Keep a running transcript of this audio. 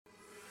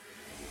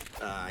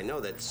I know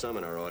that some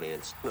in our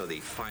audience know the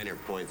finer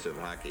points of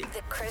hockey.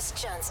 The Chris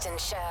Johnston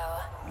Show.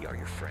 We are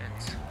your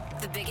friends.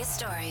 The biggest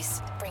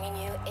stories, bringing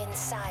you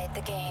inside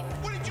the game.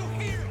 What did you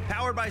hear?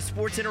 Powered by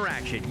Sports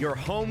Interaction, your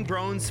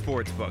homegrown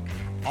sportsbook.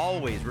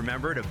 Always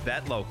remember to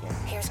bet local.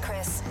 Here's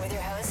Chris with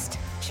your host,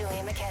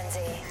 Julian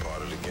McKenzie.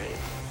 Part of the game.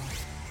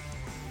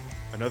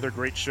 Another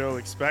great show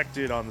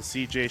expected on the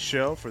CJ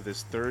Show for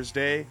this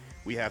Thursday.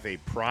 We have a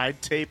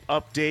Pride Tape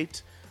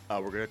update.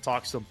 We're going to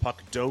talk some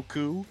puck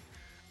doku.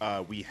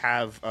 We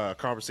have a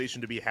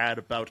conversation to be had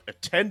about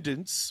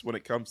attendance when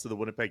it comes to the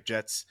Winnipeg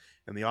Jets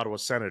and the Ottawa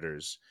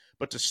Senators.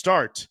 But to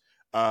start,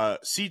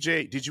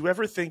 CJ, did you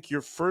ever think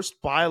your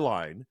first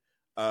byline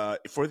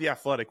for The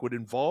Athletic would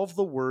involve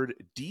the word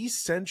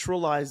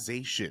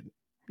decentralization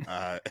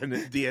and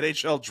the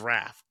NHL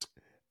draft?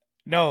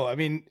 No, I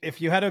mean, if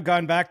you had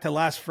gone back to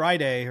last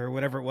Friday or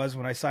whatever it was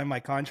when I signed my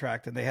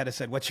contract and they had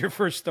said, what's your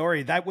first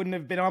story? That wouldn't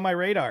have been on my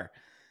radar.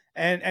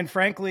 And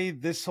frankly,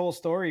 this whole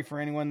story, for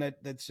anyone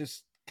that's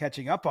just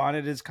catching up on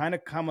it, has kind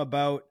of come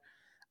about,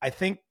 I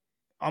think,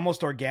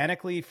 almost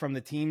organically from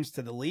the teams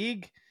to the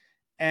league.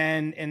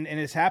 And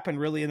it's happened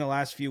really in the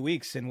last few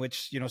weeks, in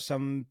which, you know,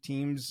 some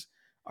teams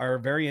are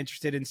very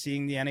interested in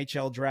seeing the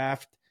NHL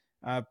draft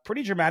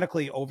pretty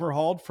dramatically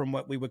overhauled from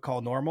what we would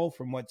call normal,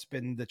 from what's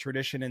been the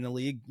tradition in the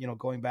league, you know,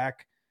 going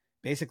back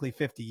basically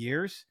 50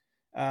 years,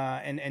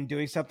 and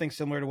doing something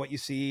similar to what you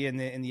see in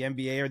the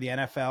NBA or the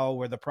NFL,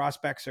 where the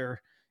prospects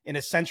are in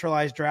a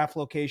centralized draft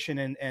location,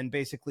 and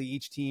basically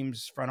each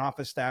team's front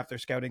office staff, their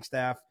scouting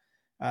staff,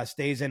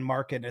 stays in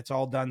market. And it's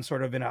all done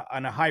sort of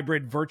on a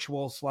hybrid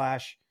virtual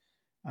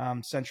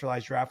 /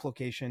 centralized draft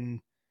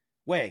location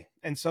way.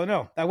 And so,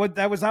 no,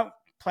 that was not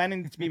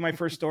planning to be my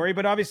first story,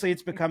 but obviously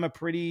it's become a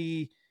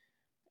pretty,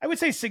 I would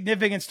say,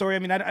 significant story. I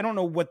mean, I don't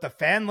know what the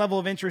fan level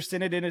of interest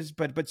in it is,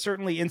 but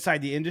certainly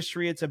inside the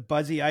industry, it's a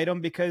buzzy item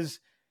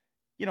because,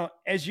 you know,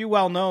 as you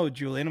well know,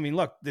 Julian, I mean,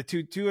 look, the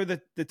two of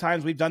the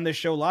times we've done this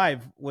show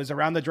live was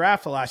around the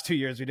draft the last 2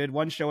 years. We did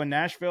one show in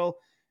Nashville,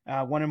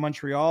 one in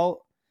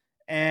Montreal.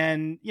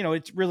 And, you know,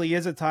 it really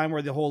is a time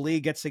where the whole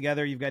league gets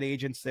together. You've got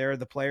agents there,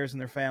 the players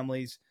and their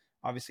families,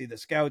 obviously the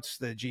scouts,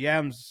 the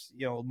GMs,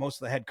 you know,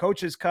 most of the head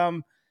coaches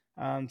come,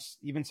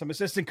 even some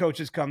assistant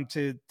coaches come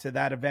to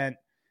that event.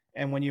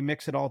 And when you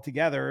mix it all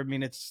together, I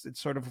mean, it's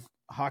sort of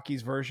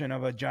hockey's version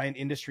of a giant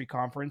industry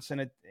conference. And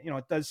it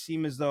does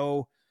seem as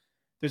though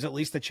there's at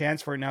least a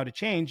chance for it now to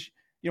change.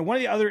 You know, one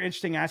of the other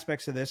interesting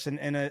aspects of this,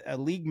 and a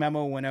league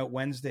memo went out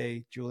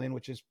Wednesday, Julian,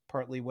 which is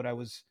partly what I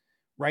was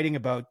writing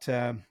about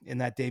in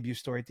that debut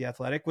story at The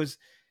Athletic, was,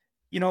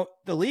 you know,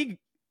 the league,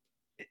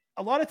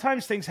 a lot of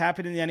times things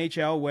happen in the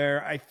NHL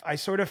where I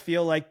sort of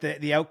feel like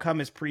the outcome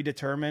is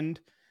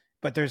predetermined,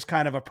 but there's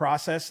kind of a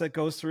process that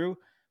goes through.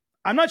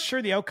 I'm not sure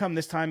the outcome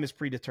this time is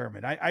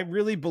predetermined. I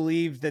really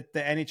believe that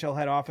the NHL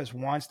head office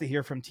wants to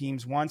hear from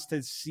teams, wants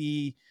to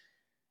see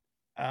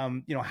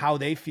you know, how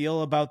they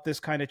feel about this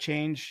kind of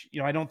change.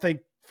 You know, I don't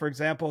think, for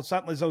example, it's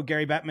not as though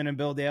Gary Bettman and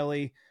Bill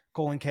Daly,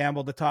 Colin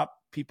Campbell, the top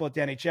people at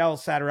the NHL,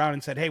 sat around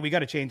and said, hey, we got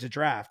to change the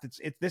draft.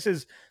 This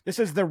is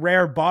the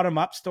rare bottom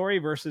up story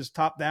versus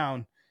top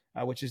down,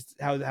 which is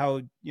how,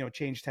 you know,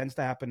 change tends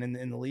to happen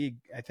in the league,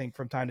 I think,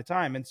 from time to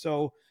time. And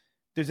so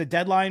there's a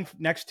deadline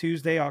next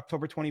Tuesday,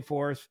 October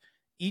 24th.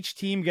 Each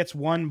team gets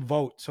one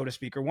vote, so to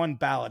speak, or one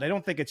ballot. I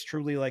don't think it's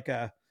truly like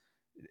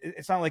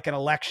it's not like an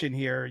election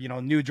here, you know,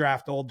 new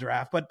draft, old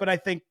draft, but I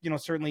think, you know,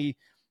 certainly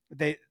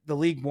the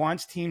league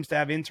wants teams to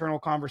have internal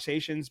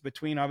conversations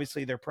between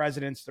obviously their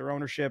presidents, their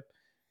ownership,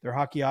 their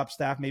hockey ops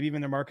staff, maybe even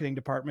their marketing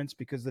departments,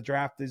 because the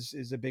draft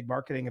is a big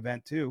marketing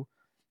event too.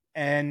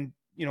 And,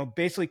 you know,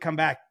 basically come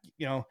back,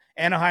 you know,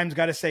 Anaheim's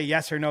got to say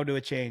yes or no to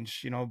a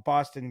change, you know,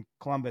 Boston,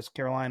 Columbus,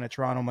 Carolina,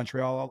 Toronto,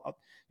 Montreal,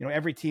 you know,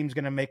 every team's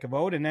going to make a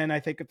vote. And then I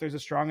think if there's a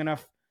strong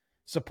enough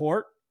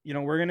support, you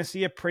know, we're going to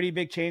see a pretty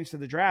big change to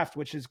the draft,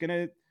 which is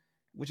going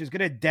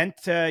to dent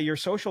your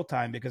social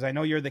time, because I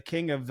know you're the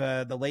king of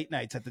the late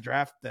nights at the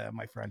draft,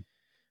 my friend.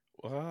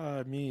 Well,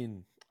 I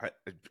mean,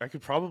 I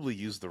could probably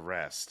use the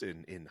rest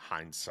in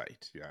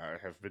hindsight. Yeah,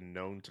 I have been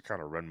known to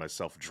kind of run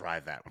myself dry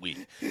that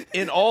week.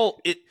 In all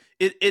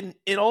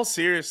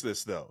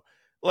seriousness, though,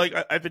 like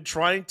I've been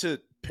trying to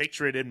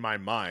picture it in my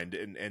mind,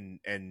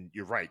 and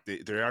you're right.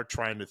 They are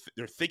trying to.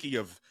 They're thinking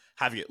of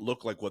having it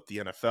look like what the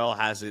NFL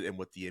has it and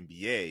what the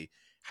NBA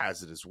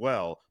has it as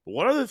well. But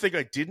one other thing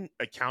I didn't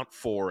account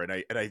for, and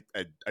I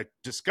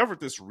discovered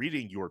this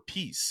reading your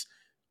piece.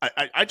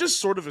 I just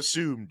sort of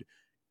assumed,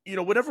 you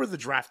know, whenever the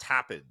draft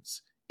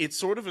happens, it's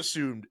sort of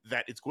assumed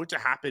that it's going to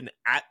happen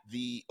at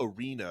the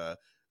arena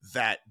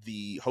that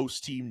the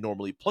host team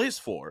normally plays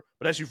for.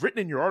 But as you've written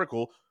in your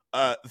article,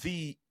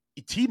 the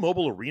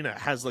T-Mobile Arena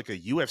has like a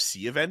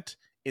UFC event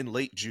in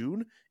late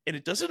June, and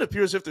it doesn't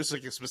appear as if there's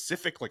like a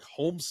specific like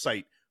home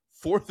site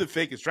for the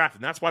Vegas draft.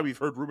 And that's why we've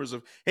heard rumors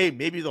of, hey,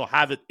 maybe they'll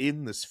have it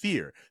in the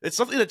Sphere. It's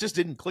something that just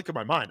didn't click in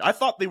my mind. I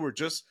thought they were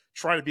just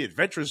trying to be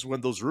adventurous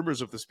when those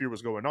rumors of the Sphere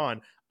was going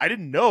on. I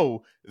didn't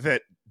know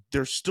that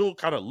they're still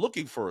kind of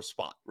looking for a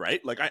spot,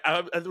 right? Like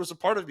I there was a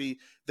part of me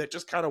that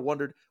just kind of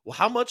wondered, well,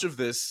 how much of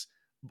this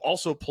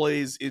also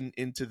plays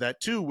into that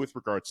too with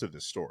regards to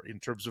this story in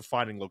terms of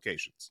finding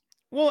locations.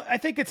 Well, I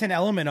think it's an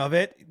element of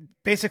it.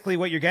 Basically,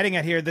 what you're getting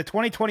at here, the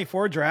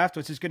 2024 draft,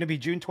 which is going to be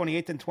June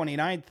 28th and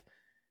 29th,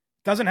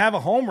 doesn't have a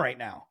home right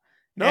now.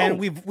 No. And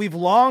we've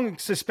long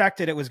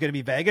suspected it was going to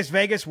be Vegas.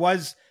 Vegas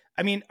was,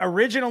 I mean,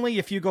 originally,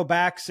 if you go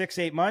back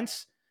 6-8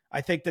 months,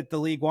 I think that the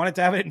league wanted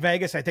to have it in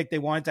Vegas. I think they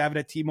wanted to have it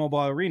at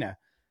T-Mobile Arena.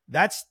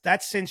 That's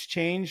since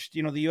changed.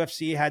 You know, the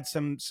UFC had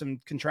some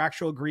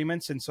contractual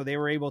agreements, and so they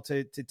were able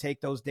to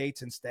take those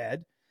dates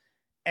instead.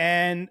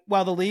 And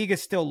while the league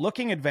is still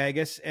looking at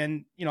Vegas,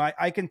 and, you know,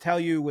 I can tell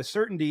you with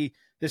certainty,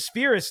 the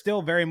Sphere is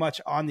still very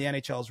much on the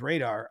NHL's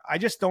radar. I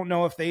just don't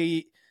know if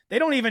they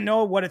don't even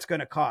know what it's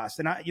going to cost.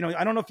 And I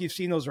don't know if you've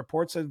seen those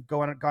reports that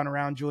have gone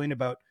around, Julian,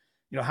 about,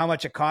 you know, how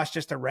much it costs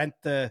just to rent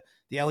the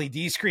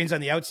LED screens on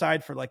the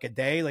outside for like a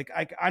day. Like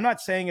I'm not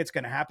saying it's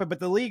going to happen, but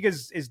the league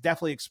is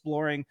definitely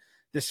exploring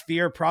the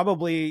Sphere.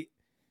 Probably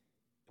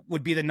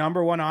would be the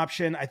number one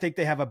option. I think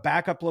they have a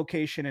backup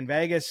location in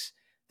Vegas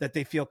that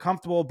they feel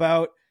comfortable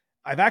about.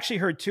 I've actually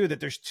heard too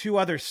that there's 2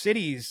 other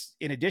cities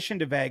in addition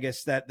to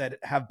Vegas that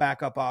have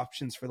backup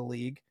options for the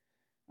league.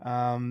 You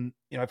know,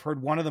 I've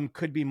heard one of them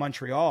could be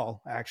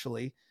Montreal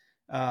actually.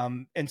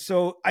 And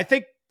so I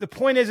think the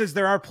point is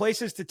there are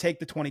places to take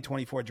the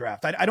 2024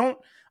 draft. I don't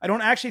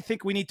actually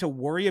think we need to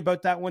worry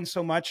about that one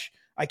so much.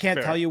 I can't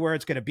tell you where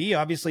it's going to be.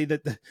 Obviously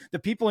the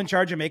people in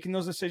charge of making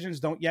those decisions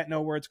don't yet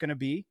know where it's going to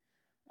be.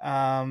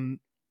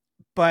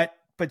 But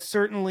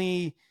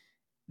certainly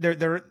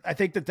I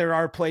think that there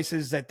are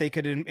places that they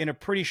could, in a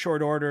pretty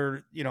short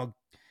order, you know,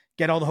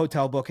 get all the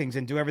hotel bookings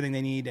and do everything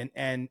they need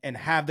and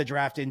have the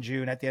draft in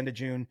June, at the end of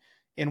June,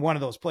 in one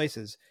of those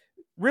places.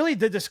 Really,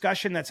 the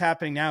discussion that's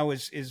happening now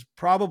is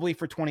probably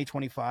for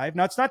 2025.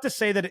 Now, it's not to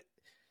say that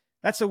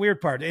that's the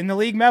weird part. In the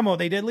league memo,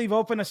 they did leave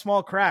open a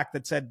small crack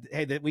that said,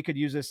 hey, that we could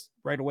use this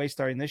right away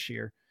starting this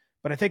year.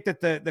 But I think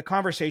that the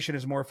conversation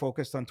is more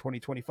focused on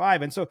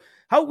 2025. And so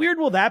how weird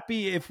will that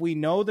be if we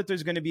know that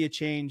there's going to be a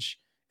change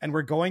and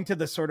we're going to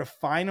the sort of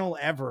final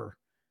ever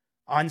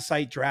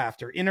on-site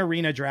draft or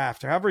in-arena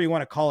draft, or however you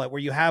want to call it, where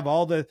you have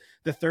all the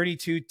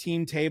 32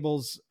 team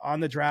tables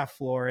on the draft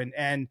floor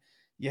and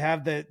you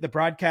have the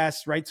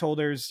broadcast rights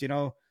holders, you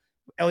know,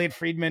 Elliot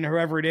Friedman,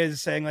 whoever it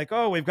is, saying like,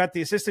 oh, we've got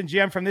the assistant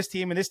GM from this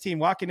team and this team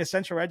walking to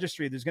Central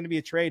Registry. There's going to be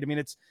a trade. I mean,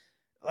 it's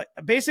like,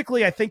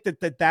 basically, I think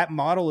that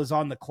model is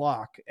on the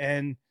clock,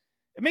 and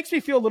it makes me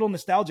feel a little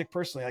nostalgic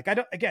personally. Like, I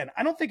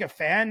don't think a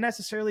fan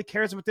necessarily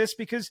cares about this,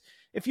 because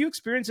if you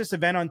experience this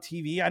event on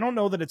TV, I don't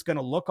know that it's going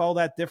to look all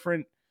that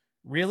different,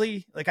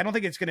 really. Like, I don't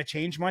think it's going to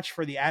change much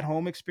for the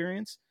at-home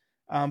experience.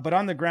 But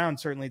on the ground,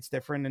 certainly it's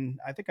different. And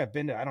I think I've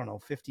been to, I don't know,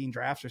 15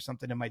 drafts or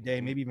something in my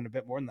day, maybe even a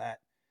bit more than that.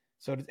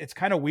 So it's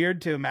kind of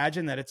weird to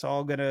imagine that it's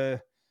going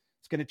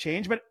to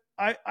change. But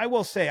I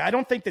will say, I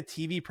don't think the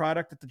TV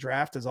product at the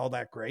draft is all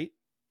that great,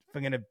 if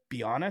I'm going to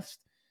be honest.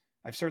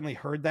 I've certainly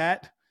heard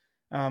that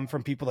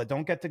from people that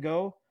don't get to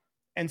go.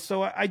 And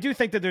so I do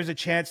think that there's a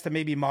chance to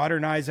maybe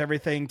modernize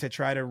everything to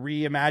try to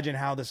reimagine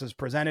how this is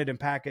presented and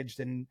packaged.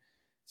 And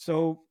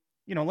so,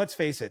 you know, let's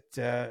face it,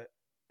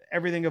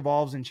 everything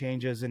evolves and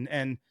changes.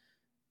 And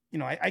you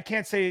know, I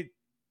can't say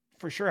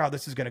for sure how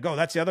this is going to go.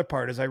 That's the other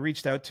part, is I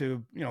reached out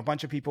to, you know, a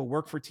bunch of people who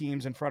work for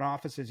teams and front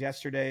offices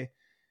yesterday.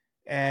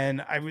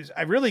 And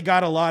I really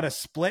got a lot of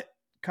split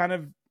kind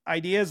of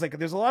ideas. Like,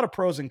 there's a lot of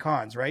pros and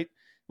cons, right?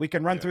 We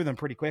can run through them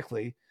pretty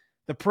quickly.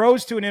 The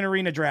pros to an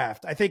in-arena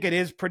draft: I think it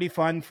is pretty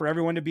fun for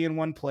everyone to be in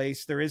one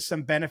place. There is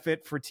some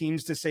benefit for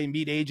teams to, say,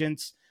 meet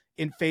agents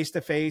in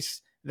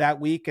face-to-face that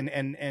week,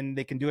 and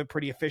they can do it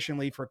pretty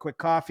efficiently for a quick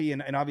coffee.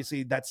 And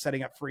obviously that's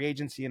setting up free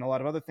agency and a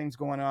lot of other things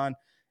going on.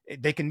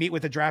 They can meet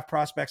with the draft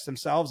prospects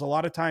themselves. A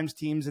lot of times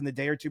teams in the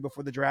day or two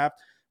before the draft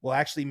will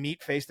actually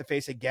meet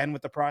face-to-face again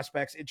with the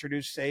prospects,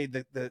 introduce, say,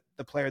 the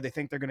player they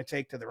think they're going to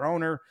take to their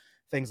owner,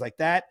 things like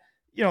that.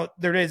 You know,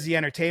 there is the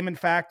entertainment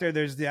factor.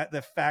 There's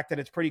the fact that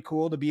it's pretty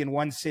cool to be in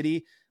one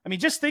city. I mean,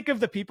 just think of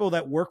the people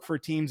that work for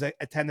teams that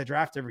attend the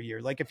draft every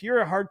year. Like, if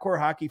you're a hardcore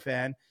hockey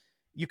fan,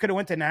 you could have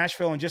went to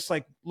Nashville and just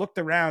like looked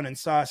around and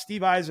saw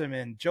Steve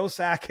Yzerman, Joe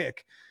Sakic,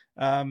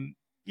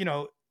 you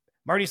know,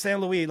 Marty St.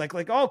 Louis,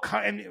 like all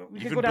kind. We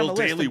could go down Bill the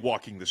list. Daly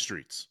walking the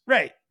streets,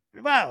 right?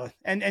 Wow,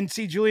 and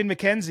see Julian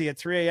McKenzie at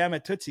 3 a.m.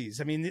 at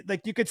Tootsie's. I mean,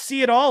 like, you could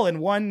see it all in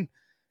one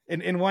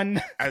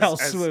fell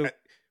swoop.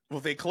 Well,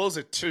 they close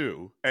at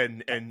 2,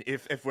 and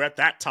if we're at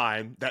that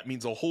time, that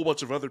means a whole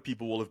bunch of other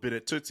people will have been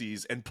at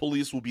Tootsie's, and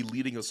police will be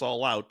leading us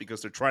all out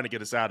because they're trying to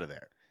get us out of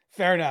there.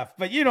 Fair enough,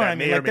 but you know what I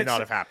mean. May or may not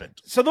have happened.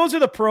 So those are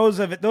the pros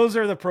of it. Those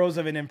are the pros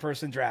of an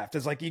in-person draft.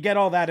 It's like you get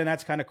all that, and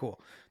that's kind of cool.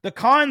 The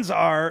cons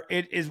are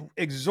it is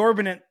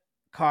exorbitant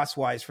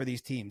cost-wise for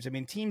these teams. I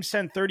mean, teams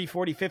send 30,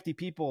 40, 50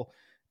 people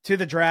to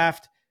the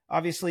draft.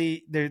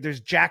 Obviously, there's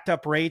jacked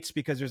up rates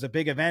because there's a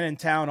big event in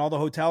town. All the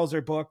hotels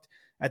are booked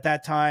at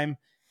that time.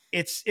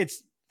 It's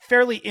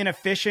fairly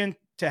inefficient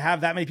to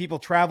have that many people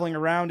traveling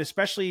around,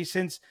 especially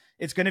since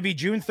it's going to be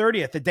June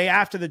 30th, the day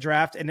after the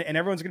draft, and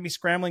everyone's going to be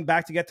scrambling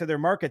back to get to their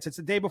markets. It's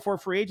the day before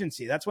free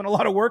agency. That's when a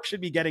lot of work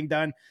should be getting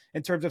done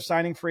in terms of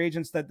signing free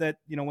agents that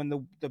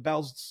when the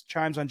bells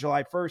chimes on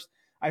July 1st.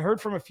 I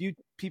heard from a few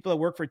people that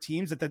work for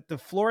teams that the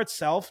floor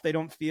itself, they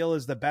don't feel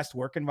is the best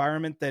work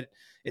environment, that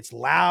it's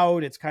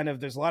loud. It's kind of,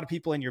 there's a lot of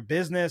people in your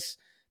business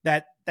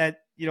that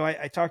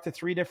I talked to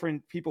 3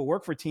 different people who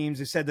work for teams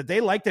who said that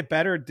they liked it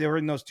better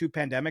during those 2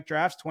 pandemic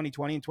drafts,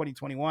 2020 and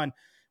 2021,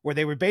 where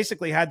they were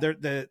basically had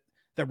the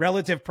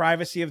relative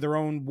privacy of their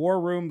own war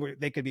room, where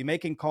they could be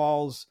making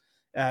calls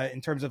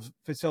in terms of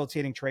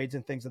facilitating trades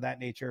and things of that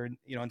nature. And,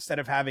 instead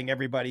of having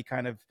everybody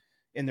kind of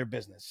in their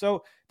business.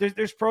 So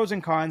there's pros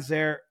and cons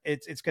there.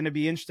 It's going to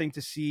be interesting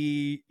to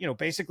see,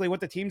 basically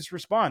what the teams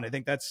respond. I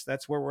think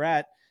that's where we're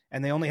at,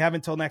 and they only have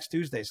until next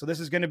Tuesday. So this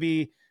is going to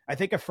be, I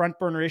think, a front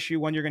burner issue,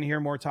 one you're going to hear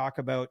more talk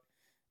about.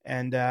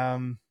 And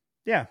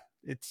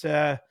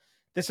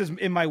this is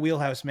in my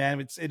wheelhouse, man.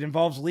 It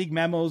involves league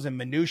memos and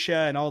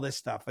minutia and all this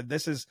stuff. But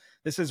this is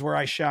where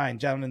I shine,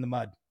 down in the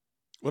mud.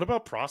 What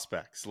about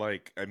prospects?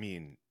 Like, I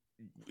mean,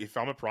 if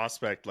I'm a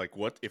prospect, like,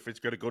 what if it's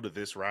going to go to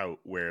this route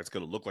where it's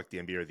going to look like the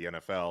NBA or the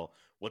NFL?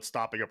 What's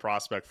stopping a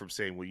prospect from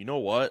saying, well, you know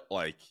what,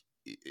 like,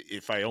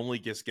 if I only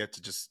get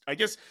to I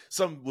guess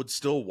some would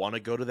still want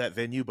to go to that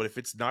venue, but if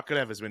it's not going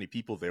to have as many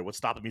people there, what's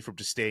stopping me from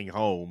just staying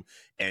home?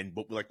 And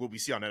like what we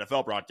see on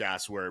NFL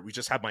broadcasts, where we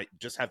just have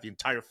the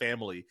entire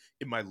family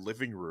in my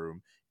living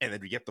room, and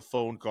then we get the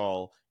phone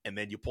call, and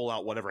then you pull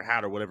out whatever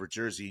hat or whatever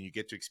jersey, and you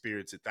get to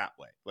experience it that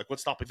way. Like,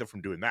 what's stopping them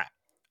from doing that?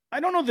 I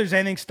don't know if there's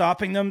anything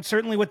stopping them.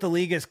 Certainly what the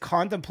league is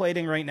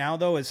contemplating right now,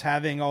 though, is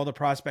having all the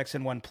prospects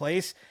in one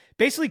place,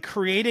 basically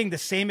creating the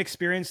same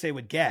experience they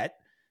would get.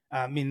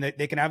 I mean,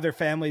 they can have their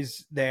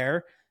families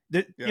there.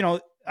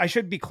 I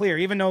should be clear,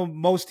 even though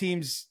most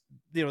teams,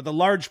 the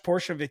large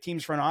portion of the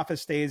team's front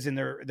office stays in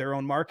their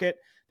own market,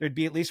 there'd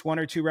be at least 1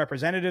 or 2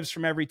 representatives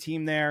from every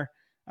team there,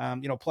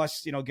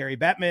 plus, Gary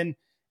Bettman.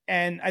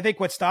 And I think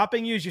what's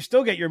stopping you is you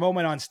still get your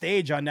moment on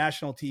stage on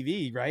national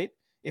TV, right?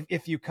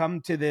 If you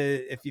come to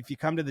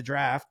the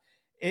draft,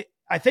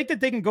 I think that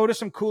they can go to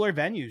some cooler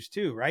venues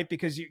too, right?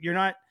 Because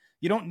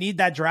you don't need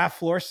that draft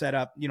floor set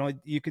up.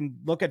 You can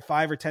look at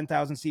 5 or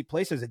 10,000 seat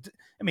places.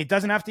 It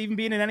doesn't have to even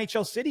be in an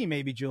NHL city,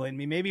 maybe, Julian. I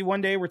mean, maybe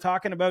one day we're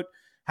talking about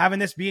having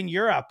this be in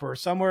Europe or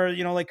somewhere,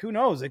 like, who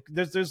knows? Like,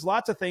 there's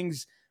lots of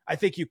things I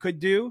think you could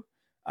do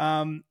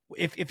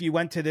if you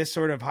went to this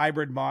sort of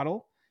hybrid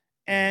model.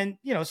 And,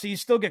 so you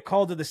still get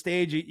called to the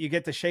stage. You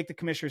get to shake the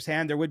commissioner's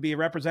hand. There would be a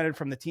representative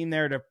from the team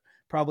there to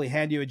probably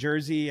hand you a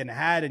jersey and a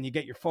hat, and you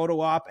get your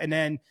photo op, and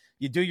then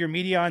you do your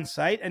media on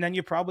site, and then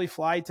you probably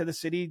fly to the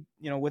city,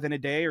 within a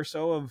day or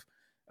so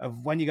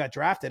of when you got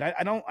drafted.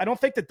 I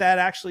don't think that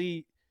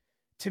actually,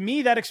 to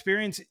me, that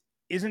experience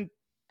isn't,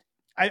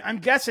 I'm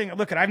guessing,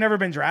 look, I've never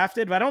been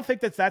drafted, but I don't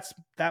think that's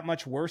that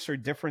much worse or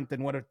different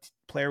than what a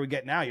player would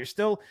get now. You're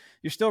still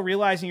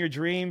realizing your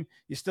dream.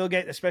 You still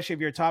get, especially if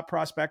you're a top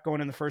prospect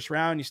going in the first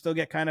round, you still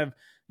get kind of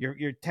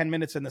your 10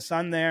 minutes in the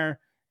sun there.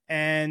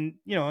 And,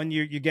 and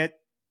you get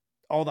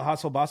all the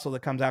hustle bustle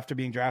that comes after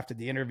being drafted,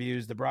 the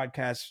interviews, the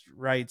broadcast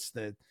rights,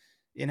 the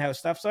in-house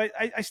stuff. So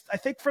I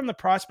think from the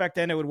prospect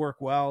end, it would work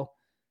well.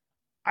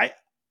 I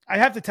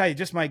have to tell you,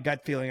 just my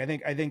gut feeling,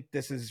 I think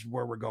this is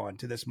where we're going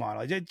to this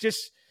model.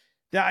 Just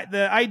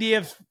the idea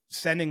of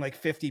sending like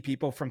 50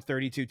 people from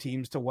 32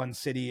 teams to one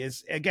city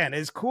is, again,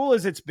 as cool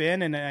as it's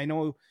been. And I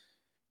know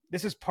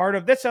this is part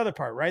of this other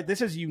part, right? This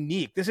is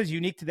unique. This is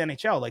unique to the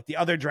NHL. Like, the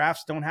other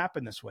drafts don't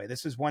happen this way.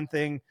 This is one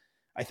thing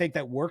I think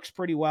that works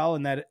pretty well,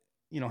 and that,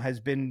 has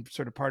been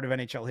sort of part of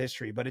NHL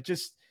history, but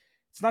it's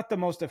not the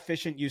most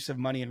efficient use of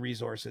money and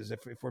resources,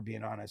 if we're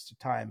being honest,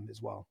 time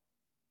as well.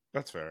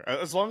 That's fair.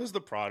 As long as the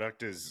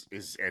product is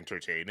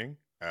entertaining,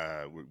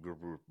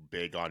 we're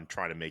big on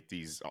trying to make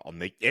I'll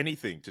make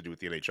anything to do with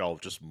the NHL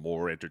just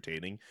more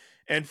entertaining.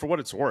 And for what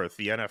it's worth,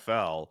 the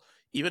NFL,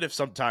 even if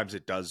sometimes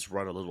it does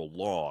run a little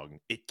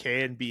long, it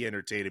can be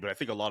entertaining. But I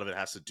think a lot of it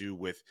has to do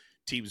with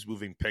teams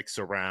moving picks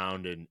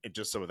around and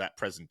just some of that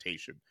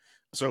presentation.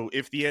 So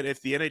if the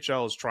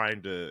NHL is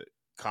trying to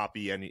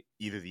copy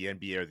either the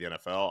NBA or the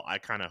NFL, I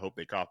kind of hope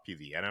they copy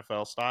the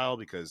NFL style,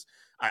 because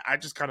I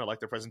just kind of like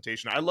the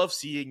presentation. I love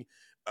seeing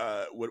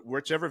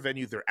whichever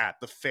venue they're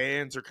at, the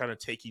fans are kind of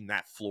taking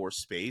that floor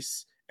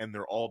space, and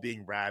they're all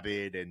being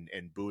rabid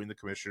and booing the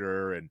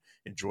commissioner and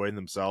enjoying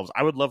themselves.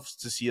 I would love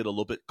to see it a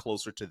little bit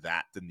closer to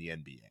that than the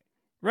NBA.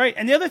 Right.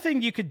 And the other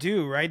thing you could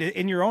do, right,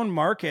 in your own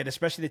market,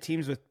 especially the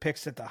teams with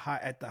picks at the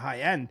high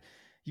end,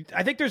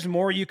 I think there's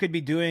more you could be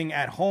doing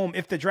at home.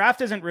 If the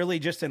draft isn't really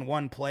just in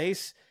one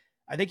place,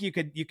 I think you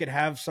could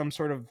have some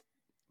sort of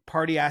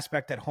party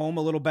aspect at home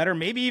a little better.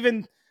 Maybe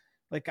even,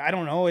 like, I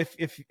don't know, if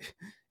the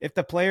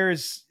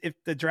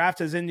draft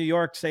is in New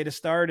York, say, to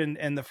start,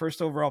 and the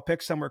first overall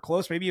pick somewhere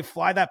close, maybe you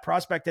fly that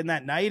prospect in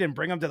that night and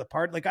bring them to the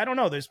party. Like, I don't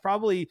know. There's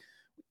probably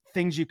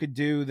things you could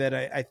do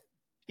that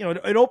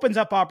it opens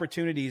up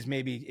opportunities,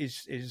 maybe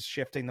is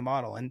shifting the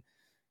model. And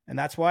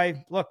that's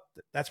why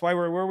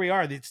we're where we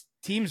are. These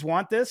teams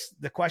want this.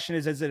 The question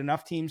is it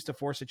enough teams to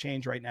force a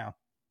change right now?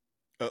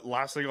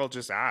 Last thing I'll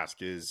just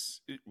ask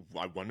is,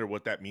 I wonder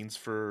what that means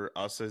for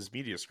us as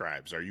media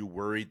scribes. Are you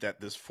worried that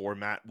this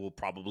format will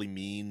probably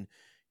mean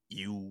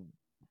you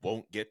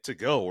won't get to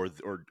go,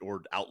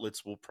 or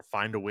outlets will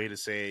find a way to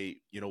say,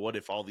 you know what,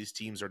 if all these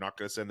teams are not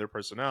going to send their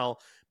personnel,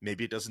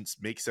 maybe it doesn't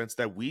make sense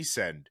that we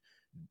send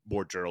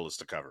more journalists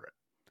to cover it.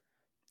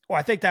 Well,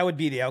 I think that would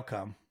be the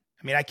outcome.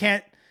 I mean, I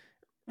can't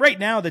right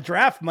now. The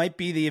draft might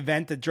be the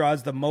event that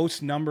draws the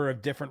most number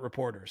of different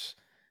reporters.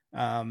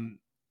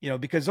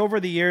 Because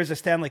over the years, the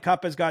Stanley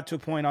Cup has got to a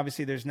point.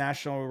 Obviously, there's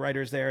national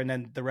writers there, and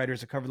then the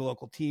writers that cover the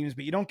local teams.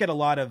 But you don't get a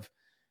lot of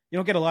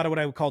what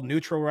I would call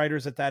neutral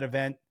writers at that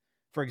event.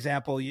 For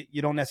example,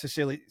 you don't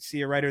necessarily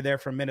see a writer there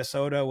from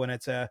Minnesota when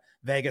it's a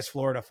Vegas,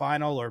 Florida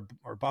final, or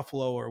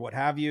Buffalo, or what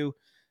have you.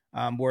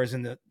 Whereas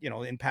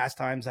in past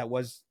times that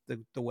was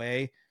the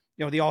way.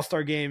 The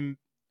All-Star game,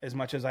 as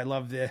much as I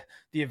love the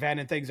event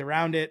and things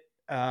around it,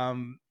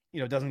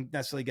 doesn't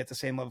necessarily get the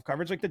same level of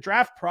coverage. Like the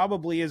draft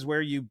probably is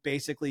where you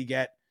basically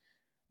get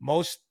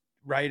most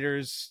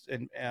writers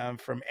and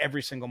from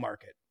every single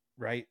market,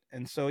 right?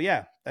 And so,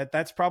 yeah,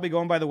 that's probably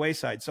going by the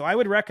wayside. So I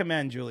would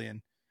recommend,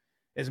 Julian,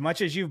 as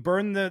much as you've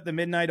burned the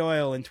midnight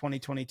oil in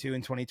 2022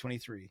 and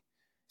 2023,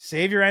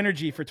 save your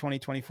energy for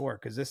 2024,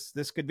 because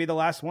this could be the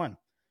last one.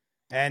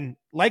 And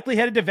likely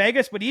headed to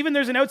Vegas, but even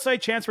there's an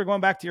outside chance we're going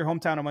back to your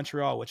hometown of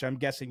Montreal, which I'm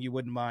guessing you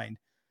wouldn't mind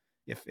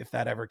if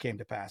that ever came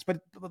to pass, but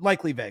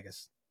likely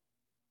Vegas.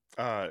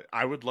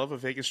 I would love a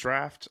Vegas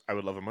draft. I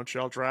would love a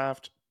Montreal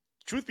draft.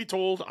 Truth be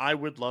told, I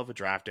would love a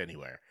draft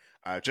anywhere.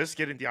 Just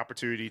getting the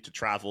opportunity to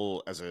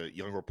travel as a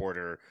young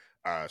reporter,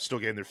 still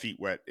getting their feet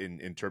wet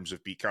in terms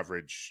of beat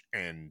coverage,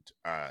 and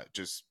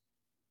just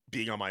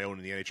being on my own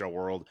in the NHL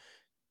world,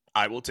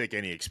 I will take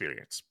any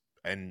experience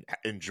and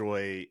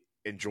enjoy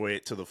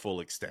it to the full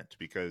extent,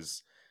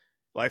 because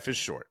life is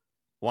short.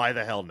 Why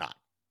the hell not?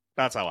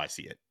 That's how I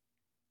see it.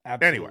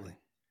 Absolutely. Anyway.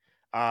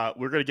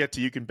 We're going to get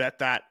to You Can Bet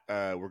That.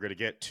 We're going to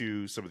get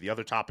to some of the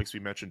other topics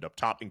we mentioned up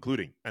top,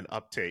 including an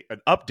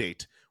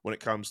update when it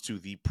comes to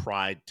the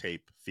Pride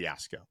tape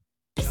fiasco.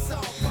 It's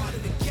all part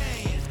of the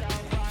game.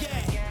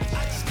 Yeah,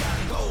 I just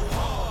gotta go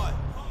hard.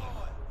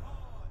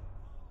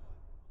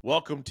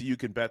 Welcome to You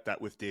Can Bet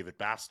That with David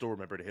Bastel.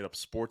 Remember to hit up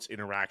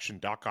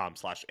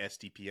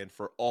sportsinteraction.com/SDPN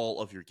for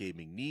all of your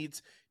gaming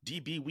needs.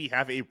 DB, we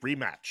have a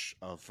rematch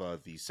of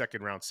the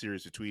second round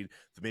series between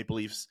the Maple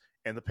Leafs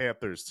and the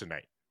Panthers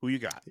tonight. Who you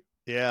got?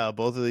 Yeah,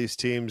 both of these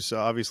teams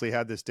obviously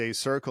had this day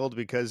circled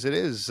because it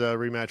is a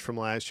rematch from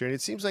last year. And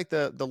it seems like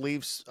the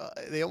Leafs,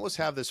 they almost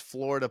have this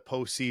Florida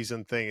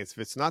postseason thing. If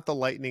it's not the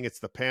Lightning, it's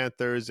the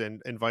Panthers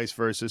and vice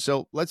versa.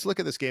 So let's look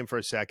at this game for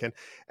a second.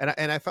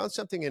 And I found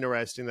something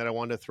interesting that I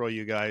wanted to throw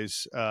you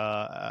guys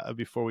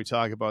before we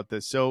talk about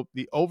this. So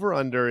the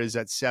over-under is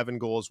at 7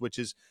 goals, which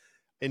is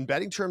in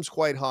betting terms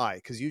quite high,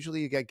 because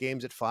usually you get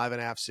games at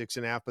 5.5,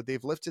 6.5, but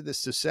they've lifted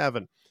this to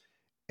 7.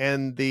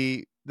 And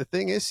the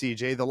thing is,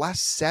 CJ, the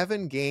last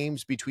 7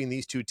 games between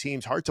these two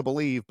teams, hard to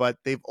believe, but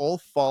they've all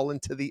fallen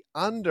to the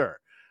under.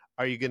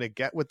 Are you going to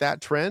get with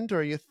that trend, or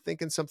are you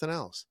thinking something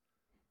else?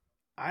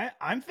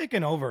 I'm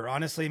thinking over,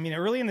 honestly. I mean,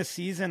 early in the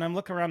season, I'm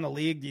looking around the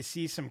league. You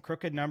see some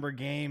crooked number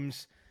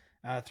games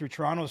through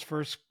Toronto's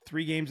first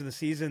 3 games of the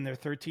season. They're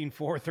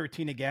 13-4,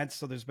 13 against.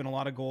 So there's been a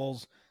lot of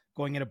goals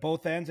going in at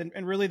both ends.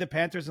 And really the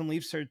Panthers and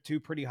Leafs are 2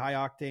 pretty high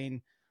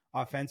octane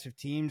offensive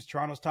teams.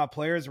 Toronto's top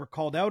players were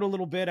called out a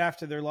little bit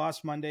after their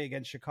loss Monday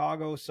against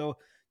Chicago. So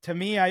to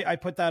me, I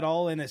put that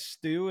all in a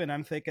stew, and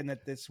I'm thinking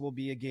that this will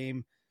be a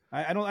game.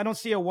 I don't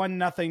see a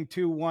 1-0,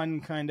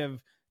 2-1 kind of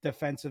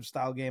defensive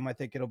style game. I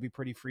think it'll be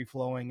pretty free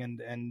flowing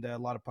and a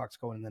lot of pucks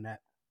going in the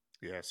net.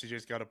 Yeah,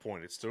 CJ's got a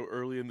point. It's still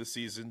early in the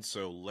season,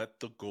 so let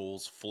the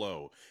goals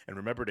flow. And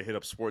remember to hit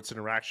up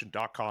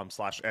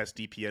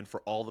sportsinteraction.com/SDPN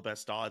for all the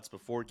best odds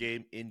before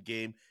game, in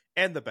game,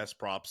 and the best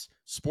props.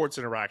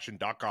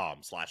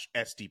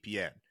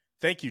 sportsinteraction.com/SDPN.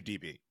 Thank you,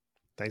 DB.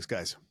 Thanks,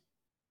 guys.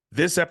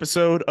 This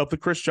episode of The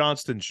Chris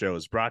Johnston Show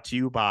is brought to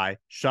you by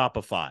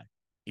Shopify.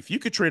 If you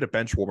could trade a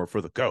bench warmer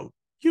for the GOAT,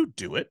 you'd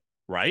do it,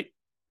 right?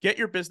 Get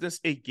your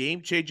business a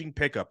game-changing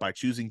pickup by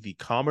choosing the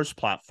commerce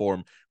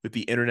platform with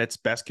the internet's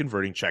best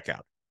converting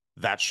checkout.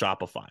 That's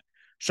Shopify.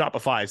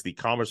 Shopify is the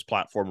commerce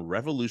platform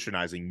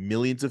revolutionizing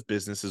millions of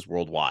businesses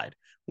worldwide.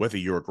 Whether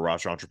you're a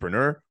garage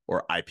entrepreneur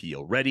or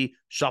IPO ready,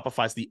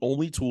 Shopify is the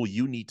only tool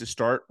you need to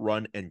start,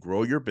 run, and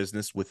grow your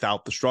business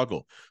without the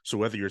struggle. So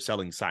whether you're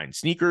selling signed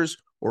sneakers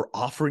or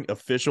offering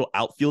official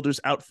outfielders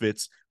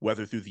outfits,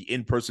 whether through the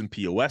in-person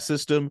POS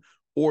system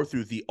or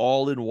through the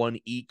all-in-one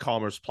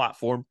e-commerce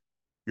platform,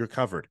 you're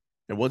covered.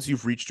 And once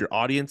you've reached your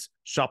audience,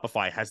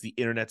 Shopify has the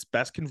internet's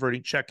best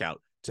converting checkout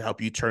to help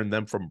you turn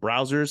them from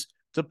browsers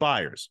to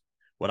buyers.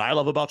 What I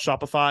love about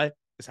Shopify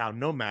is how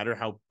no matter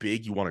how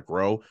big you want to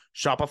grow,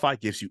 Shopify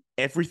gives you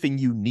everything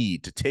you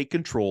need to take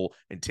control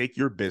and take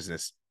your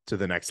business to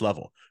the next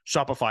level.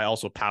 Shopify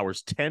also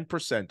powers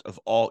 10% of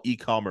all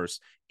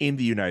e-commerce in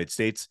the United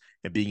States,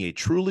 and being a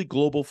truly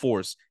global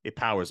force, it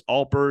powers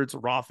Allbirds,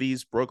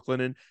 Rothy's,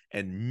 Brooklinen,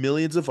 and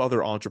millions of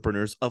other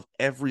entrepreneurs of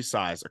every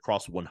size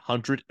across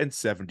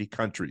 170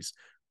 countries.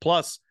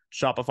 Plus,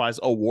 Shopify's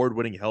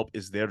award-winning help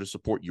is there to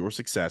support your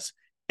success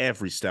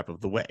every step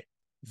of the way.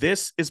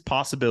 This is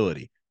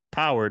Possibility,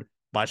 powered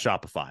by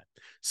Shopify.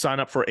 Sign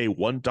up for a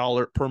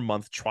 $1 per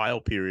month trial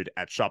period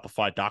at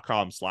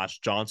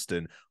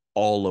shopify.com/Johnston,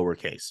 all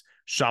lowercase.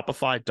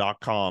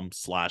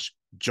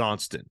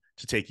 Shopify.com/Johnston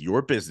to take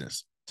your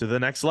business to the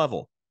next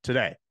level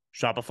today.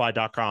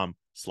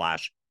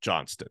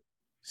 Shopify.com/Johnston.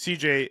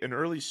 CJ, an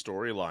early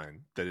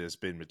storyline that has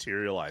been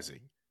materializing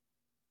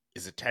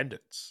is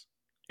attendance.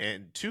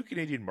 And two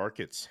Canadian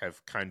markets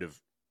have kind of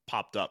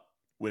popped up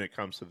when it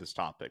comes to this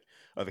topic.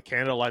 The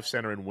Canada Life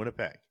Center in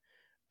Winnipeg.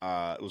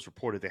 It was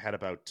reported they had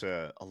about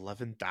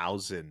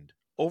 11,000,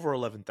 over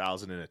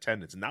 11,000 in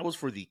attendance. And that was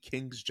for the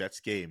Kings-Jets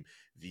game,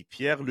 the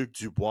Pierre-Luc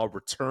Dubois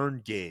return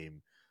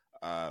game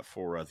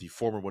for the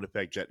former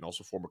Winnipeg Jet and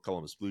also former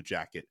Columbus Blue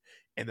Jacket.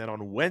 And then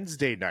on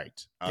Wednesday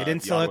night... they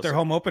didn't sell out their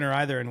home opener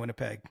either in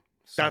Winnipeg.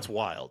 So. That's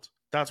wild.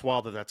 That's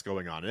wild that that's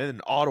going on. And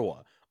in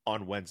Ottawa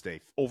on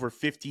Wednesday, over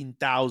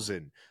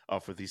 15,000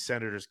 for the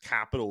Senators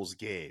Capitals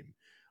game.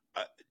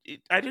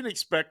 I didn't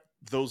expect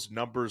those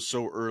numbers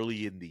so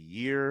early in the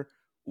year.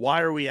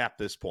 Why are we at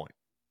this point?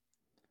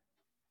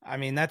 I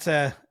mean, that's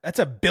a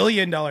 $1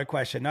 billion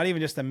question, not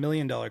even just $1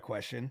 million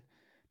question.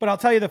 But I'll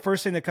tell you the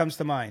first thing that comes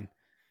to mind.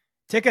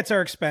 Tickets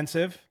are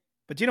expensive,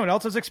 but do you know what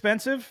else is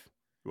expensive?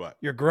 What?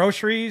 Your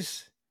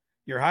groceries,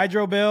 your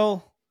hydro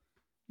bill,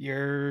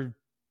 your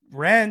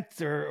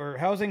rent or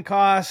housing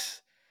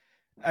costs.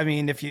 I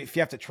mean, if you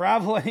have to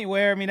travel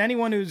anywhere, I mean,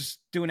 anyone who's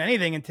doing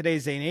anything in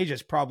today's day and age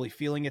is probably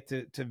feeling it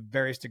to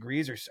various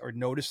degrees or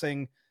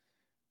noticing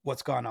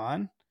what's gone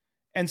on.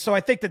 And so I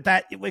think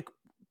that like,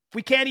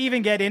 we can't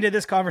even get into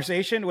this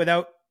conversation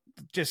without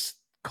just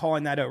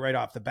calling that out right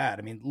off the bat.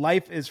 I mean,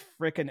 life is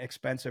freaking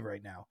expensive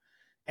right now.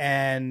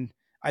 And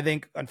I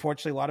think,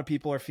 unfortunately, a lot of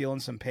people are feeling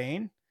some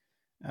pain.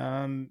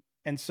 And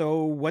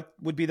so what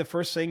would be the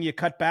first thing you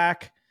cut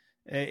back?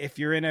 If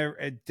you're in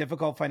a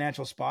difficult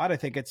financial spot, I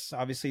think it's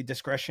obviously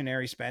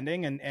discretionary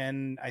spending.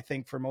 And I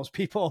think for most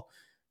people,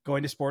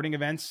 going to sporting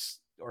events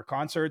or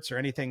concerts or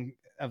anything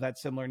of that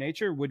similar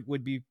nature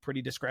would be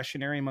pretty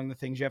discretionary among the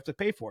things you have to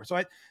pay for.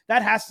 So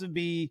that has to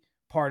be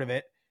part of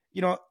it.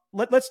 You know,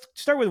 let's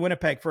start with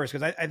Winnipeg first,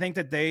 because I think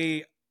that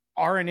they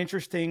are an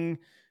interesting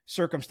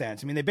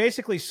circumstance. I mean, they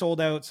basically sold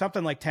out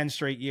something like 10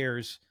 straight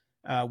years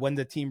when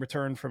the team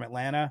returned from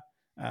Atlanta.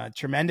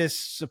 Tremendous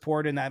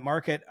support in that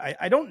market.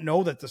 I don't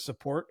know that the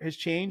support has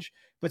changed,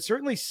 but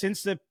certainly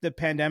since the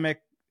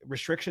pandemic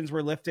restrictions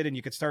were lifted and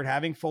you could start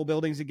having full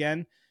buildings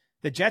again,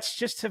 the Jets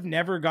just have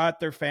never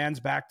got their fans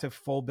back to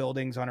full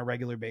buildings on a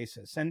regular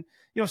basis. And,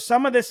 you know,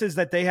 some of this is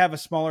that they have a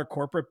smaller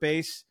corporate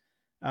base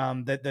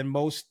than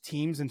most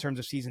teams in terms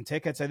of season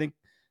tickets. I think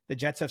the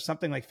Jets have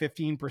something like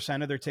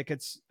 15% of their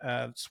tickets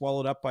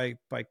swallowed up by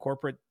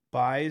corporate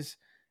buys.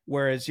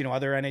 Whereas, you know,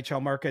 other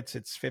NHL markets,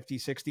 it's 50,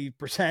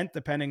 60%,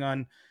 depending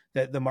on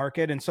the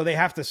market. And so they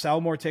have to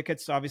sell more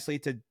tickets, obviously,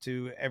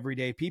 to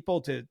everyday people,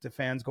 to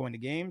fans going to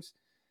games.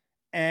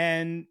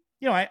 And,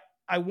 you know,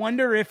 I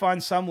wonder if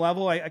on some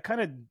level, I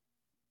kind of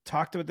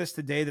talked about this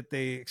today, that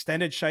they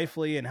extended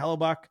Scheifele and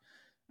Hellebuck.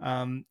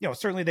 You know,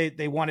 certainly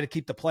they wanted to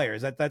keep the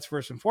players. That's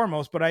first and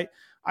foremost. But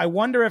I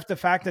wonder if the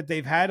fact that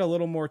they've had a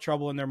little more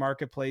trouble in their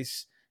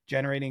marketplace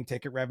generating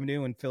ticket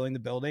revenue and filling the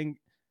building,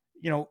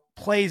 you know,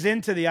 plays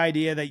into the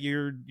idea that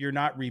you're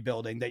not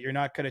rebuilding, that you're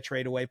not going to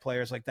trade away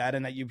players like that,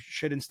 and that you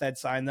should instead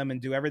sign them and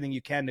do everything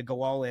you can to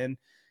go all in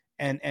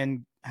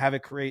and have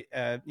it create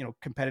a, you know,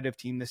 competitive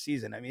team this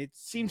season. I mean, it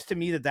seems to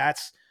me that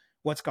that's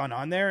what's gone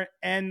on there.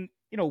 And,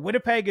 you know,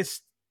 Winnipeg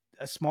is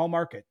a smallest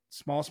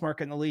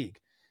market in the league.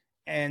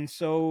 And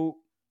so,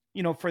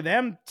 you know, for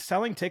them,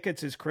 selling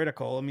tickets is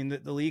critical. I mean,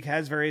 the league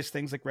has various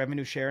things like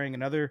revenue sharing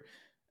and other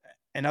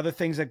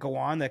things that go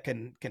on that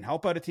can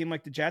help out a team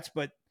like the Jets.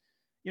 But,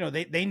 you know,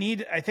 they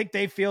need, I think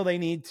they feel they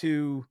need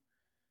to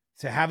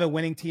have a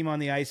winning team on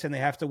the ice, and they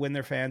have to win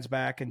their fans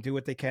back and do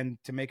what they can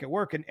to make it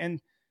work.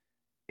 And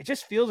it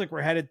just feels like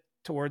we're headed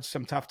towards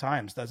some tough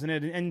times, doesn't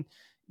it? And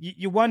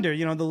you wonder,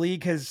 you know, the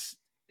league has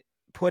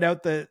put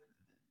out the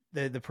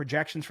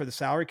projections for the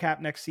salary cap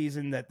next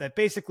season that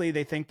basically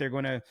they think they're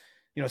going to,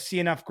 you know, see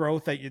enough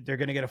growth that they're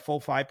going to get a full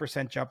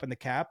 5% jump in the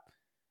cap.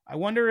 I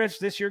wonder if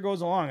this year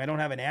goes along. I don't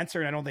have an answer,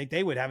 and I don't think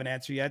they would have an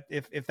answer yet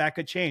if that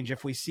could change.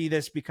 If we see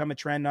this become a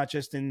trend, not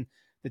just in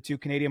the two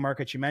Canadian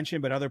markets you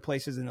mentioned, but other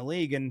places in the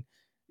league. And,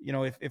 you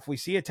know, if we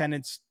see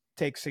attendance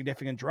take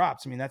significant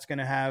drops, I mean, that's going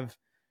to have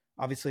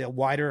obviously a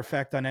wider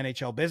effect on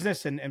NHL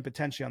business and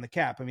potentially on the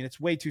cap. I mean, it's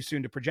way too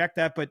soon to project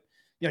that, but,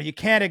 you know, you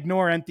can't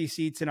ignore empty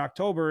seats in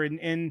October. And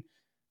you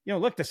know,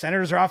 look, the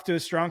Senators are off to a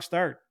strong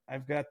start.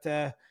 I've got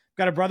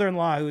a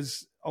brother-in-law who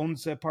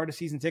owns a part of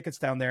season tickets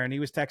down there, and he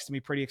was texting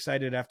me pretty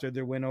excited after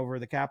their win over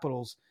the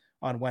Capitals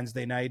on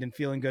Wednesday night and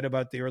feeling good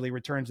about the early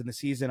returns in the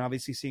season.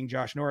 Obviously, seeing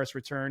Josh Norris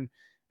return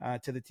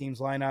to the team's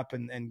lineup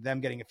and them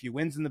getting a few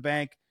wins in the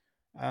bank.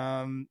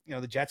 You know,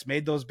 the Jets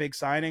made those big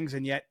signings,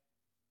 and yet,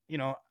 you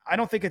know, I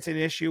don't think it's an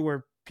issue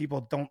where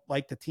people don't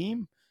like the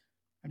team.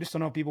 I just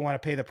don't know if people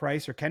want to pay the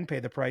price or can pay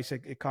the price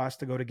it costs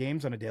to go to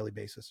games on a daily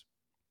basis.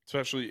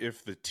 Especially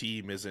if the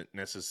team isn't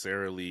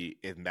necessarily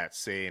in that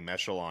same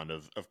echelon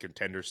of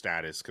contender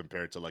status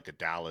compared to like a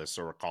Dallas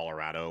or a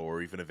Colorado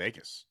or even a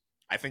Vegas.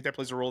 I think that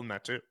plays a role in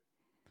that too.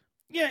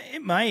 Yeah,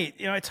 it might.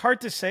 It's hard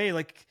to say.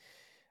 Like,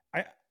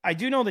 I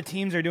do know the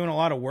teams are doing a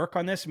lot of work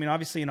on this. I mean,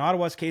 obviously in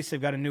Ottawa's case,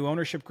 they've got a new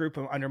ownership group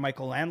under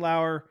Michael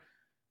Landlauer.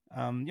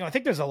 I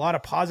think there's a lot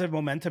of positive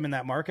momentum in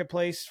that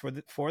marketplace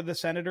for the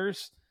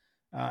Senators.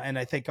 And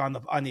I think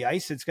on the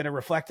ice, it's going to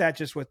reflect that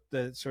just with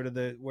the sort of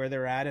where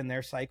they're at in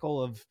their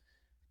cycle of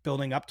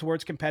building up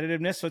towards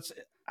competitiveness. So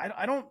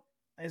I don't,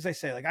 as I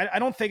say, like, I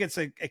don't think it's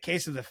a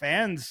case of the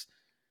fans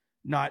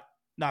not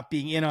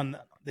being in on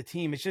the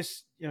team. It's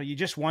just, you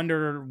just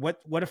wonder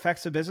what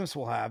effects the business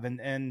will have.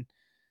 And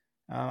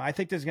I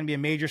think there's going to be a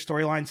major